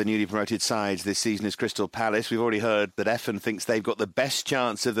third of the newly promoted sides this season is Crystal Palace. We've already heard that Efan thinks they've got the best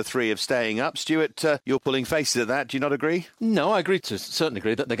chance of the three of staying up. Stuart, you're pulling faces at that. Do you not agree? No, I agree to a certain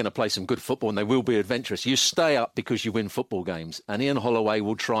degree that they're going to play some good football and they will be adventurous. You stay up because you win football games, and Ian Holloway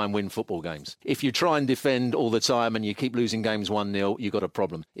will try and win football games. If you try and defend all the time and you keep losing games 1-0, you've got a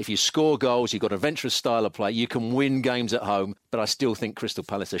problem. If you score goals, you've got an adventurous style of play, you can win games at home, but I still think Crystal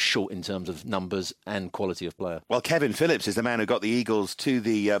Palace are short in terms of numbers and quality of player. Well, Kevin Phillips is the man who got the Eagles to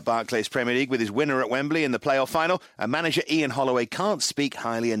the Barclays Premier League with his winner at Wembley in the playoff final, and manager Ian Holloway can't speak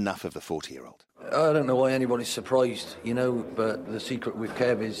highly enough of the 40-year-old. I don't know why anybody's surprised, you know, but the secret with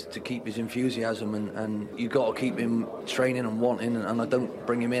Kev is to keep his enthusiasm, and you've got to keep him training and wanting, and I don't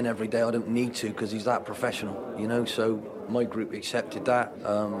bring him in every day. I don't need to, because he's that professional, you know, so my group accepted that.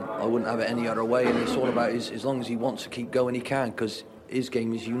 I wouldn't have it any other way, and it's all about as long as he wants to keep going, he can, because his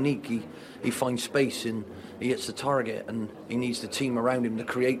game is unique. He finds space and he hits the target, and he needs the team around him to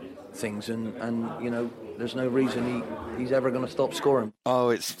create things, and you know, there's no reason he's ever going to stop scoring. Oh,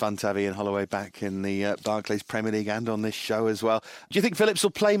 it's fun to have Ian Holloway back in the Barclays Premier League and on this show as well. Do you think Phillips will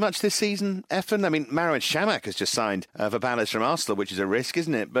play much this season, Efan? I mean, Marouane Chamakh has just signed for Palace from Arsenal, which is a risk,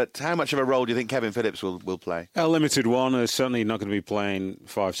 isn't it? But how much of a role do you think Kevin Phillips will play? A limited one. Certainly not going to be playing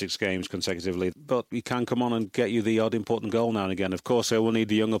 5-6 games consecutively, but he can come on and get you the odd important goal now and again. Of course, they will need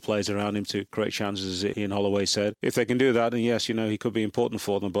the younger players around him to create chances, as Ian Holloway said. If they can do that, then yes, you know, he could be important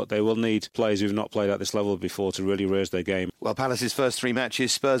for them, but they will need players who've not played at this level before to really raise their game. Well, Palace's first 3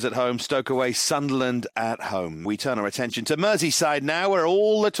 matches, Spurs at home, Stoke away, Sunderland at home. We turn our attention to Merseyside now, where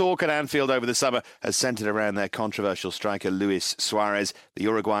all the talk at Anfield over the summer has centred around their controversial striker Luis Suarez. The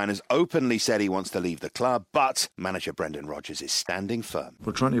Uruguayan has openly said he wants to leave the club, but manager Brendan Rodgers is standing firm.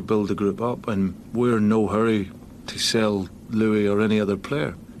 We're trying to build the group up, and we're in no hurry to sell Louis or any other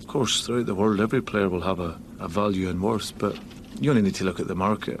player. Of course, throughout the world, every player will have a value and worth, but you only need to look at the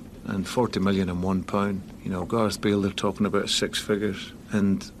market. And 40 million and £1. You know, Gareth Bale, they're talking about 6 figures.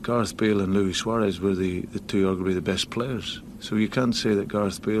 And Gareth Bale and Luis Suarez were the two arguably the best players. So you can't say that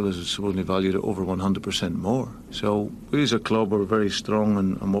Gareth Bale is only valued at over 100% more. So we as a club are very strong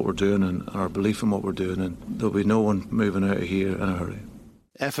in what we're doing and our belief in what we're doing. And there'll be no one moving out of here in a hurry.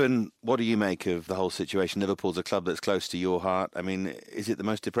 Efan, what do you make of the whole situation? Liverpool's a club that's close to your heart. I mean, is it the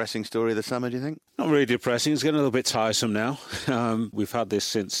most depressing story of the summer, do you think? Not really depressing. It's getting a little bit tiresome now. We've had this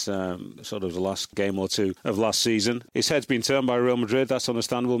since sort of the last game or two of last season. His head's been turned by Real Madrid. That's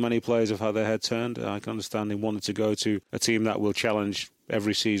understandable. Many players have had their head turned. I can understand he wanted to go to a team that will challenge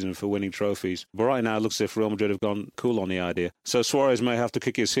every season for winning trophies. But right now it looks as if Real Madrid have gone cool on the idea. So Suarez may have to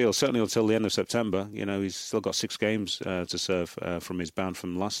kick his heels, certainly until the end of September. You know, he's still got 6 games to serve from his ban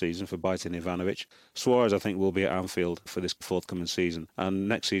from last season for biting Ivanovic. Suarez, I think, will be at Anfield for this forthcoming season. And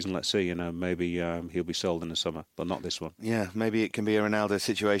next season, let's see, you know, maybe he'll be sold in the summer, but not this one. Yeah, maybe it can be a Ronaldo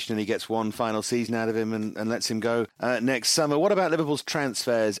situation and he gets one final season out of him and lets him go next summer. What about Liverpool's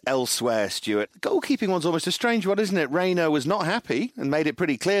transfers elsewhere, Stuart? Goalkeeping one's almost a strange one, isn't it? Reina was not happy and made made it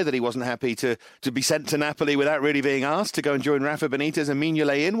pretty clear that he wasn't happy to be sent to Napoli without really being asked to go and join Rafa Benitez and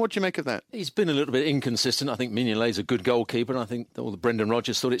Mignolet in. What do you make of that? He's been a little bit inconsistent. I think Mignolet's a good goalkeeper, and I think all the Brendan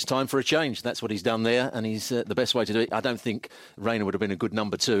Rodgers thought it's time for a change. That's what he's done there, and he's the best way to do it. I don't think Reina would have been a good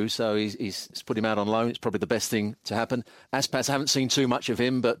number 2, so he's put him out on loan. It's probably the best thing to happen. Aspas, I haven't seen too much of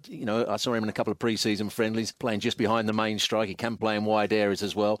him, but I saw him in a couple of pre-season friendlies, playing just behind the main strike. He can play in wide areas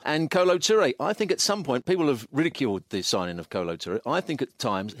as well. And Kolo Touré, I think at some point, people have ridiculed the signing of Kolo Touré. I think at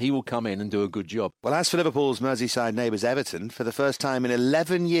times he will come in and do a good job. Well, as for Liverpool's Merseyside neighbours Everton, for the first time in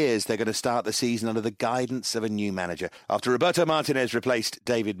 11 years, they're going to start the season under the guidance of a new manager. After Roberto Martinez replaced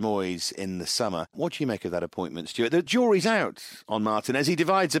David Moyes in the summer. What do you make of that appointment, Stuart? The jury's out on Martinez. He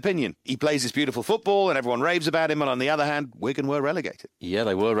divides opinion. He plays this beautiful football and everyone raves about him. And on the other hand, Wigan were relegated. Yeah,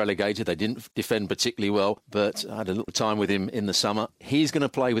 they were relegated. They didn't defend particularly well, but I had a little time with him in the summer. He's going to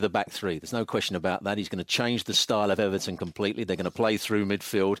play with a back 3. There's no question about that. He's going to change the style of Everton completely. They're going to play through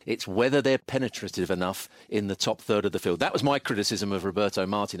midfield. It's whether they're penetrative enough in the top third of the field. That was my criticism of Roberto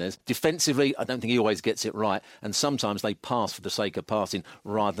Martinez. Defensively, I don't think he always gets it right, and sometimes they pass for the sake of passing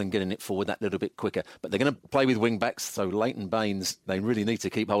rather than getting it forward that little bit quicker. But they're going to play with wing-backs, so Leighton Baines, they really need to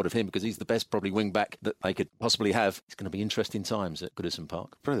keep hold of him because he's the best probably wing-back that they could possibly have. It's going to be interesting times at Goodison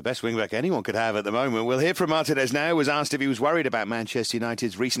Park. Probably the best wing-back anyone could have at the moment. We'll hear from Martinez now, who was asked if he was worried about Manchester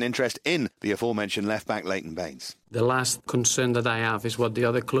United's recent interest in the aforementioned left-back Leighton Baines. The last concern that I have is what the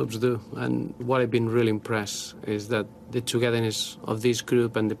other clubs do, and what I've been really impressed is that the togetherness of this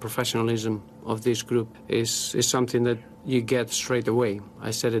group and the professionalism of this group is something that you get straight away.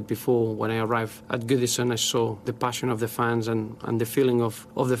 I said it before, when I arrived at Goodison, I saw the passion of the fans and the feeling of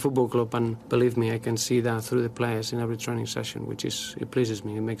the football club, and believe me, I can see that through the players in every training session, it pleases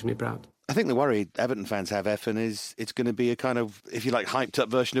me, it makes me proud. I think the worry Everton fans have, Efan, is it's going to be a kind of, if you like, hyped-up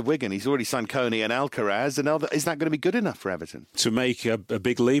version of Wigan. He's already signed Coney and Alcaraz, and is that going to be good enough for Everton? To make a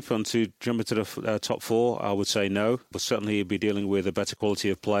big leap and to jump into the top 4, I would say no. But certainly he'll be dealing with a better quality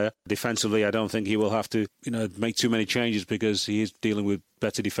of player. Defensively, I don't think he will have to make too many changes because he is dealing with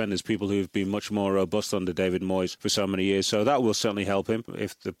better defenders, people who have been much more robust under David Moyes for so many years. So that will certainly help him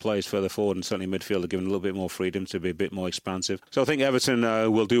if the players further forward and certainly midfield are given a little bit more freedom to be a bit more expansive. So I think Everton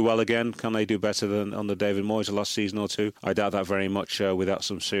will do well again. Can they do better than under David Moyes the last season or two? I doubt that very much without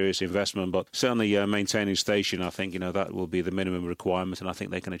some serious investment, but certainly maintaining station, I think that will be the minimum requirement, and I think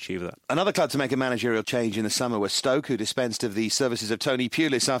they can achieve that. Another club to make a managerial change in the summer was Stoke, who dispensed of the services of Tony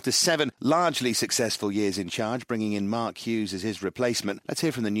Pulis after 7 largely successful years in charge, bringing in Mark Hughes as his replacement. Let's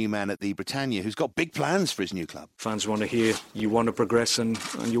hear from the new man at the Britannia, who's got big plans for his new club. Fans want to hear you want to progress and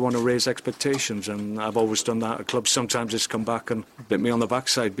you want to raise expectations, and I've always done that at clubs. Sometimes it's come back and bit me on the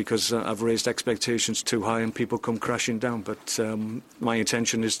backside because I've raised expectations too high and people come crashing down, but my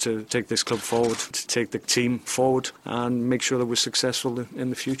intention is to take this club forward, to take the team forward and make sure that we're successful in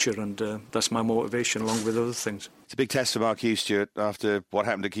the future, and that's my motivation along with other things. It's a big test for Mark Hughes, Stuart, after what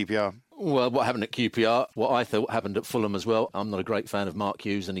happened at QPR. Well, what happened at QPR, what I thought happened at Fulham as well. I'm not a great fan of Mark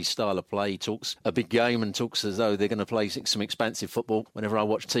Hughes and his style of play. He talks a big game and talks as though they're going to play some expansive football. Whenever I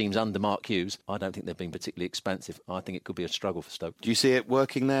watch teams under Mark Hughes, I don't think they've been particularly expansive. I think it could be a struggle for Stoke. Do you see it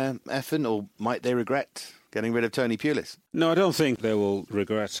working there, Efan, or might they regret getting rid of Tony Pulis? No, I don't think they will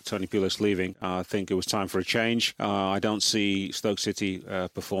regret Tony Pulis leaving. I think it was time for a change. I don't see Stoke City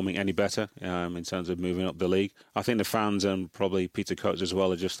performing any better in terms of moving up the league. I think the fans and probably Peter Coates as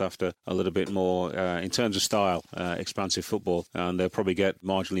well are just after a little bit more, in terms of style, expansive football, and they'll probably get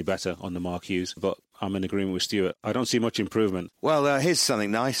marginally better under Mark Hughes. But I'm in agreement with Stuart. I don't see much improvement. Well, here's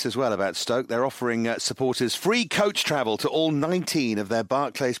something nice as well about Stoke. They're offering supporters free coach travel to all 19 of their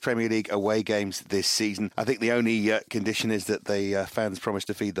Barclays Premier League away games this season. I think the only condition is that the fans promise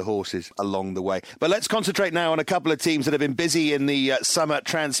to feed the horses along the way. But let's concentrate now on a couple of teams that have been busy in the summer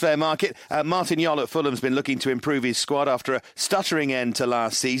transfer market. Martin Jol at Fulham's been looking to improve his squad after a stuttering end to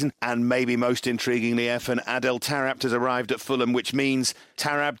last season. And maybe most intriguingly, Efan, Adel Taarabt has arrived at Fulham, which means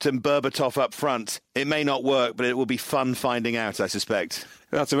Taarabt and Berbatov up front. It may not work, but it will be fun finding out, I suspect.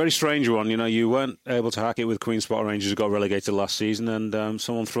 That's a very strange one. You weren't able to hack it with Queen's Park Rangers, who got relegated last season, and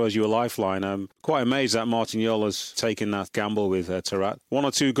someone throws you a lifeline. I'm quite amazed that Martin Jol has taken that gamble with Taarabt. 1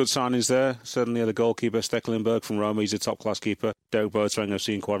 or 2 good signings there. Certainly the goalkeeper, Stekelenburg from Roma, he's a top-class keeper. Derek Boateng, I've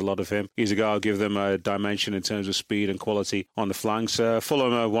seen quite a lot of him. He's a guy who'll give them a dimension in terms of speed and quality on the flanks.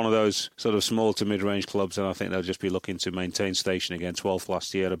 Fulham are one of those sort of small to mid-range clubs, and I think they'll just be looking to maintain station again. 12th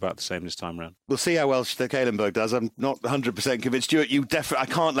last year, about the same this time round. We'll see how well Stekelenburg does. I'm not 100% convinced. Stuart, I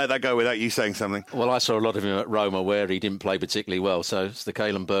can't let that go without you saying something. Well, I saw a lot of him at Roma where he didn't play particularly well, so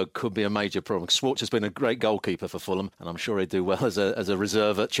Stekelenburg could be a major problem. Schwartz has been a great goalkeeper for Fulham, and I'm sure he'd do well as a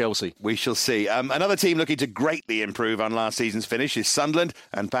reserve at Chelsea. We shall see. Another team looking to greatly improve on last season's finish is Sunderland,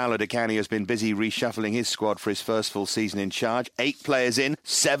 and Paolo Di Canio has been busy reshuffling his squad for his first full season in charge. 8 players in,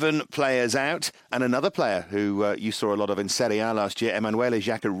 7 players out, and another player who you saw a lot of in Serie A last year, Emanuele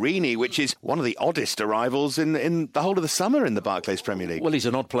Giaccherini, which is one of the oddest arrivals in the whole of the summer in the Barclays Premier League. Well, he's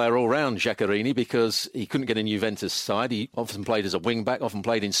an odd player all round, Giaccherini, because he couldn't get in Juventus' side. He often played as a wing-back, often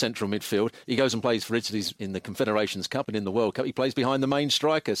played in central midfield. He goes and plays for Italy in the Confederations Cup and in the World Cup. He plays behind the main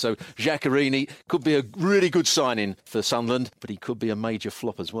striker. So Giaccherini could be a really good signing for Sunderland, but he could be a major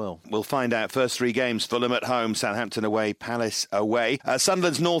flop as well. We'll find out. First 3 games, Fulham at home, Southampton away, Palace away.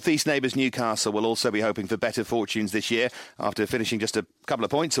 Sunderland's north-east neighbours Newcastle will also be hoping for better fortunes this year after finishing just a couple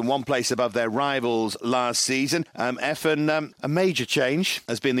of points and 1 place above their rivals last season. Efan, a major change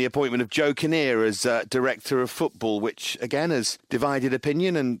has been the appointment of Joe Kinnear as Director of Football, which again has divided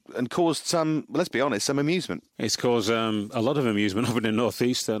opinion and caused some, let's be honest, some amusement. It's caused a lot of amusement over in the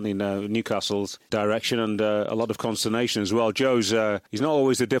northeast, certainly in Newcastle's direction, and a lot of consternation as well. Joe's he's not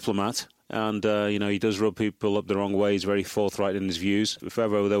always a diplomat. And, he does rub people up the wrong way. He's very forthright in his views. If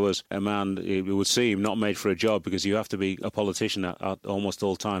ever there was a man, it would seem, not made for a job, because you have to be a politician at almost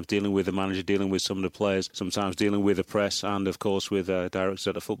all times, dealing with the manager, dealing with some of the players, sometimes dealing with the press, and, of course, with directors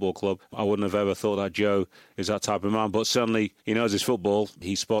at the football club. I wouldn't have ever thought that Joe is that type of man. But certainly, he knows his football.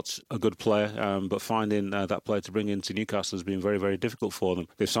 He spots a good player. But finding that player to bring into Newcastle has been very, very difficult for them.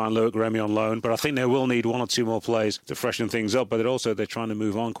 They've signed Loic Remy on loan, but I think they will need 1 or 2 more players to freshen things up. But they're trying to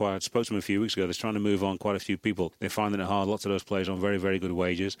move on quite. I spoke to him a few weeks ago. They're trying to move on quite a few people. They're finding it hard. Lots of those players on very, very good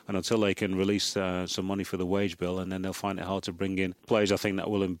wages. And until they can release some money for the wage bill, and then they'll find it hard to bring in players, I think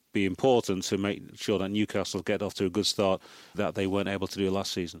that will be important to make sure that Newcastle get off to a good start that they weren't able to do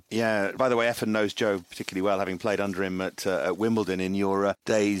last season. Yeah, by the way, Efan knows Joe particularly well, having played under him at Wimbledon in your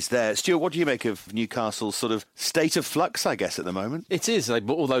days there. Stuart, what do you make of Newcastle's sort of state of flux, I guess, at the moment? It is. They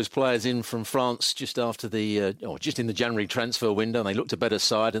brought all those players in from France just after just in the January transfer window, and they looked a better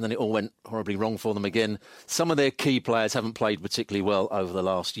side, and then it all went horribly wrong for them again. Some of their key players haven't played particularly well over the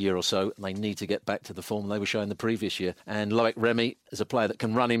last year or so, and they need to get back to the form they were showing the previous year. And Loic Remy is a player that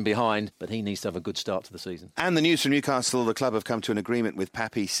can run in behind, but he needs to have a good start to the season. And the news from Newcastle, the club have come to an agreement with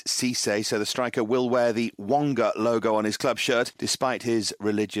Papi Cisse, so the striker will wear the Wonga logo on his club shirt, despite his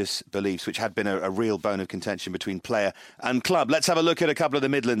religious beliefs, which had been a real bone of contention between player and club. Let's have a look at a couple of the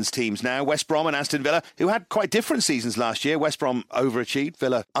Midlands teams now. West Brom and Aston Villa, who had quite different seasons last year. West Brom overachieved,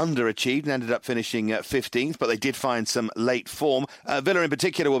 Villa underachieved, and ended up finishing 15th, but they did find some late form. Villa in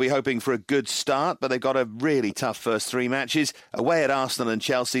particular will be hoping for a good start, but they've got a really tough first 3 matches. Away at Arsenal and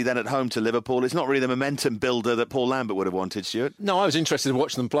Chelsea, then at home to Liverpool. It's not really the momentum builder that Paul Lambert would have wanted, Stuart. No, I was interested in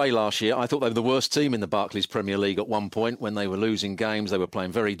watching them play last year. I thought they were the worst team in the Barclays Premier League at one point when they were losing games. They were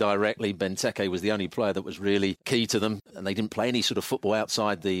playing very directly. Benteke was the only player that was really key to them, and they didn't play any sort of football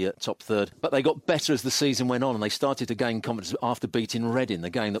outside the top third. But they got better as the season went on, and they started to gain confidence after beating Reading, the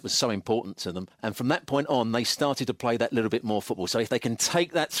game that was so important to them. And from that point on, they started to play that little bit more football. So if they can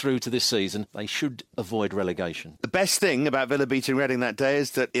take that through to this season, they should avoid relegation. The best thing about Villa beating Reading that day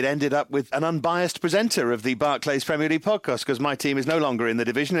is that it ended up with an unbiased presenter of the Barclays Premier League podcast, because my team is no longer in the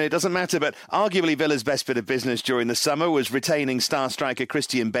division and it doesn't matter. But arguably Villa's best bit of business during the summer was retaining star striker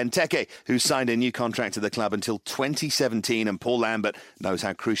Christian Benteke, who signed a new contract to the club until 2017, and Paul Lambert knows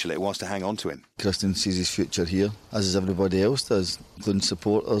how crucial it was to hang on to him. Christian sees his future here, as is everybody else does, including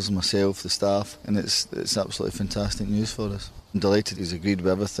supporters, myself, the staff, and it's absolutely fantastic news for us. I'm delighted he's agreed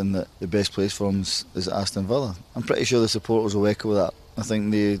with everything, that the best place for him is at Aston Villa. I'm pretty sure the supporters will echo that. I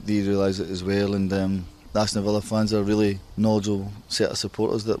think they realise it as well, and the Aston Villa fans are a really knowledgeable set of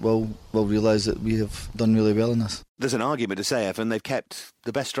supporters that will realise that we have done really well in this. There's an argument to say, Efan, they've kept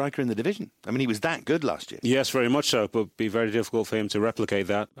the best striker in the division. I mean, he was that good last year. Yes, very much so, but it'd be very difficult for him to replicate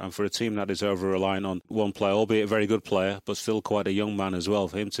that, and for a team that is over-reliant on one player, albeit a very good player, but still quite a young man as well,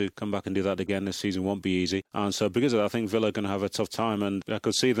 for him to come back and do that again this season won't be easy. And so because of that, I think Villa are going to have a tough time, and I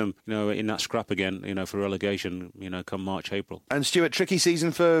could see them, in that scrap again, for relegation, come March, April. And Stuart, tricky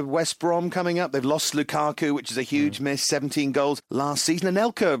season for West Brom coming up. They've lost Lukaku, which is a huge miss, 17 goals last season.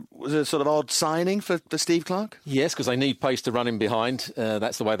 Anelka was a sort of odd signing for Steve Clarke. Yes, Yes, because they need pace to run in behind.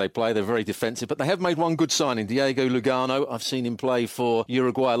 That's the way they play. They're very defensive. But they have made one good signing, Diego Lugano. I've seen him play for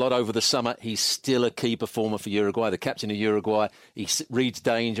Uruguay a lot over the summer. He's still a key performer for Uruguay, the captain of Uruguay. He reads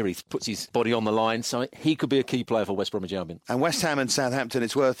danger. He puts his body on the line. So he could be a key player for West Bromwich Albion. And West Ham and Southampton,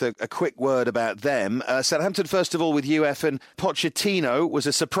 it's worth a quick word about them. Southampton, first of all, with you, Efan. Pochettino was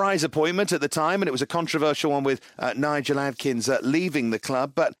a surprise appointment at the time, and it was a controversial one with Nigel Adkins leaving the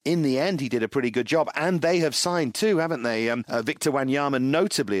club. But in the end, he did a pretty good job. And they have signed too, haven't they? Victor Wanyama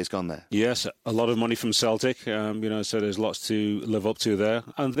notably has gone there. Yes, a lot of money from Celtic, so there's lots to live up to there.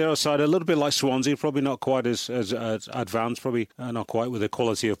 And they're outside a little bit like Swansea, probably not quite as advanced, probably not quite with the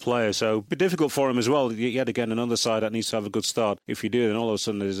quality of players. So it'd be difficult for him as well. Yet again, another side that needs to have a good start. If you do, then all of a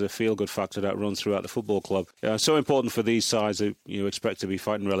sudden there's a feel-good factor that runs throughout the football club. So important for these sides that you expect to be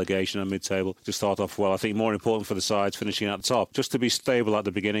fighting relegation and mid-table to start off well. I think more important for the sides finishing at the top, just to be stable at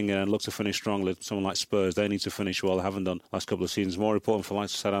the beginning and look to finish strongly. Someone like Spurs, they need to finish well. They haven't done last couple of seasons. More important for like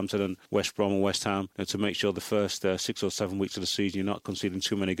Southampton and West Brom and West Ham to make sure the first 6 or 7 weeks of the season you're not conceding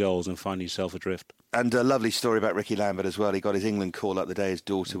too many goals and finding yourself adrift. And a lovely story about Ricky Lambert as well. He got his England call up the day his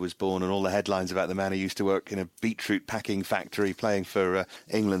daughter was born, and all the headlines about the man who used to work in a beetroot packing factory playing for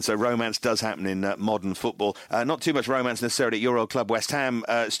England. So romance does happen in modern football. Not too much romance necessarily at your old club West Ham,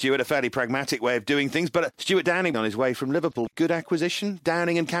 Stewart. A fairly pragmatic way of doing things. But Stuart Downing on his way from Liverpool. Good acquisition,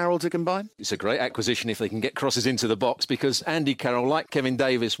 Downing and Carroll to combine? It's a great acquisition if they can get crosses into the box, because Andy Carroll, like Kevin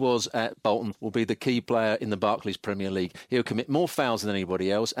Davis was at Bolton, will be the key player in the Barclays Premier League. He'll commit more fouls than anybody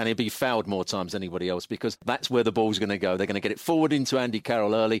else, and he'll be fouled more times than anybody else, because that's where the ball's going to go. They're going to get it forward into Andy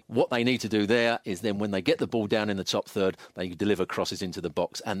Carroll early. What they need to do there is then when they get the ball down in the top third, they deliver crosses into the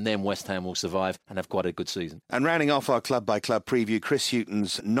box, and then West Ham will survive and have quite a good season. And rounding off our club-by-club preview, Chris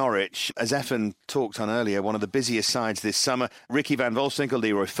Hughton's Norwich. As Efan talked on earlier, one of the busiest sides this summer. Ricky van Wolfswinkel,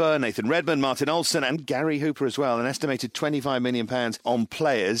 Leroy Fer, Nathan Redmond, Martin Olsen and Gary Hooper as well. An estimated £25 million on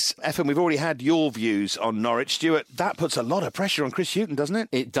players. Efan, we've already had your views on Norwich. Stuart, that puts a lot of pressure on Chris Hughton, doesn't it?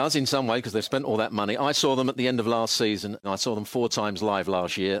 It does in some way, because they've spent all that money. I saw them at the end of last season. I saw them 4 times live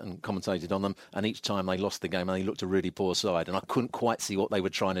last year and commentated on them, and each time they lost the game and they looked a really poor side, and I couldn't quite see what they were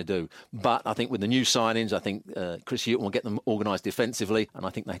trying to do. But I think with the new signings, I think Chris Hughton will get them organised defensively, and I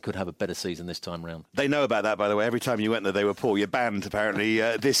think they could have a better season this time round. They know about that, by the way. Every time you went there, they were poor. You're banned, apparently,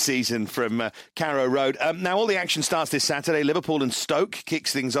 this season from Carrow Road. Now, all the action starts this Saturday. Liverpool and Stoke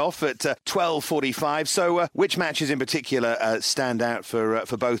kicks things off at 12:45. So which matches in particular stand out for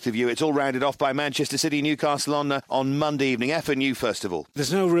both of you? It's all rounded off by Manchester City, Newcastle on Monday evening. Efan, you first of all.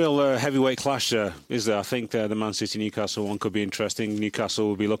 There's no real heavyweight clash there, is there? I think the Man City-Newcastle one could be interesting. Newcastle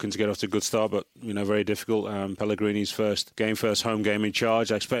will be looking to get off to a good start, but very difficult. Pellegrini's first home game in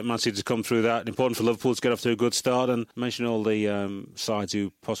charge. I expect Man City to come through that. Important for Liverpool to get off to a good start, and mention all the sides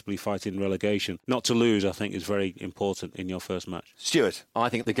who possibly fight in relegation. Not to lose, I think, is very important in your first match. Stuart? I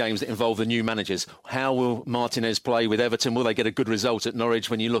think the games that involve the new managers. How will Martinez play with Everton? Will they get a good result at Norwich?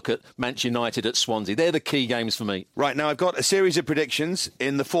 When you look at Manchester United at Swansea, they're the key games for me. Right, now I've got a series of predictions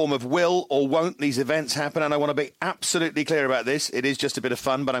in the form of will or won't these events happen, and I want to be absolutely clear about this. It is just a bit of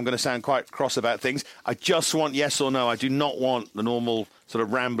fun, but I'm going to sound quite cross about things. I just want yes or no. I do not want the normal sort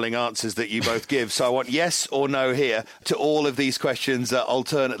of rambling answers that you both give. So I want yes or no here to all of these questions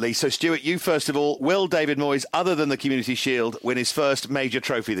alternately. So Stuart, you first of all, will David Moyes, other than the Community Shield, win his first major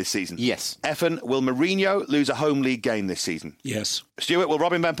trophy this season? Yes. Efan, will Mourinho lose a home league game this season? Yes. Stuart, will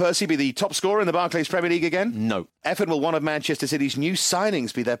Robin van Persie be the top scorer in the Barclays Premier League again? No. Efan, will one of Manchester City's new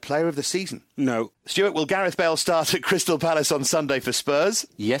signings be their player of the season? No. Stuart, will Gareth Bale start at Crystal Palace on Sunday for Spurs?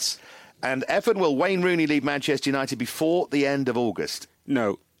 Yes. And Efan, will Wayne Rooney leave Manchester United before the end of August?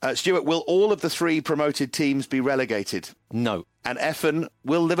 No. Stuart, will all of the 3 promoted teams be relegated? No. And Efan,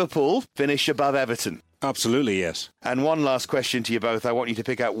 will Liverpool finish above Everton? Absolutely, yes. And one last question to you both. I want you to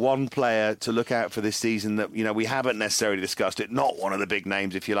pick out one player to look out for this season that, we haven't necessarily discussed it. Not one of the big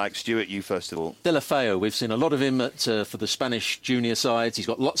names, if you like. Stuart, you first of all. Deulofeu. We've seen a lot of him for the Spanish junior sides. He's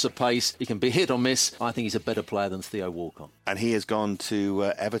got lots of pace. He can be hit or miss. I think he's a better player than Theo Walcott. And he has gone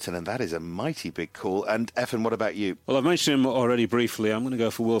to Everton, and that is a mighty big call. And Efan, what about you? Well, I've mentioned him already briefly. I'm going to go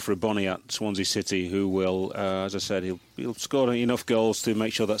for Wilfred Bonney at Swansea City, who will, as I said, he'll score enough goals to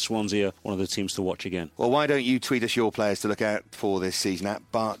make sure that Swansea are one of the teams to watch again. Well, why don't you tweet us your players to look out for this season?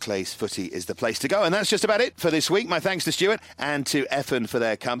 At Barclays Footy is the place to go. And that's just about it for this week. My thanks to Stuart and to Efan for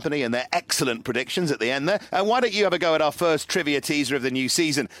their company and their excellent predictions at the end there. And why don't you have a go at our first trivia teaser of the new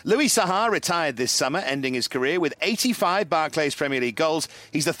season? Louis Saha retired this summer, ending his career with 85 Barclays Premier League goals.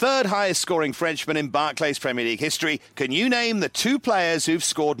 He's the 3rd highest scoring Frenchman in Barclays Premier League history. Can you name the 2 players who've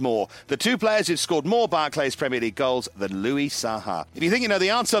scored more? The 2 players who've scored more Barclays Premier League goals than than Louis Saha? If you think you know the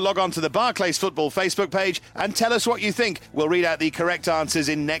answer, log on to the Barclays Football Facebook page and tell us what you think. We'll read out the correct answers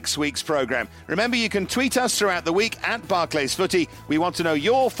in next week's programme. Remember, you can tweet us throughout the week at Barclays Footy. We want to know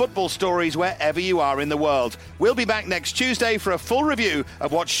your football stories wherever you are in the world. We'll be back next Tuesday for a full review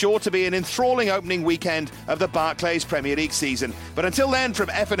of what's sure to be an enthralling opening weekend of the Barclays Premier League season. But until then, from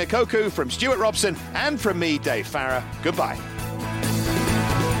Efan Ekoku, from Stewart Robson and from me, Dave Farrar, goodbye.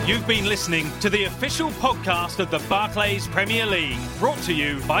 You've been listening to the official podcast of the Barclays Premier League, brought to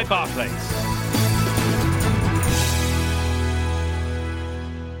you by Barclays.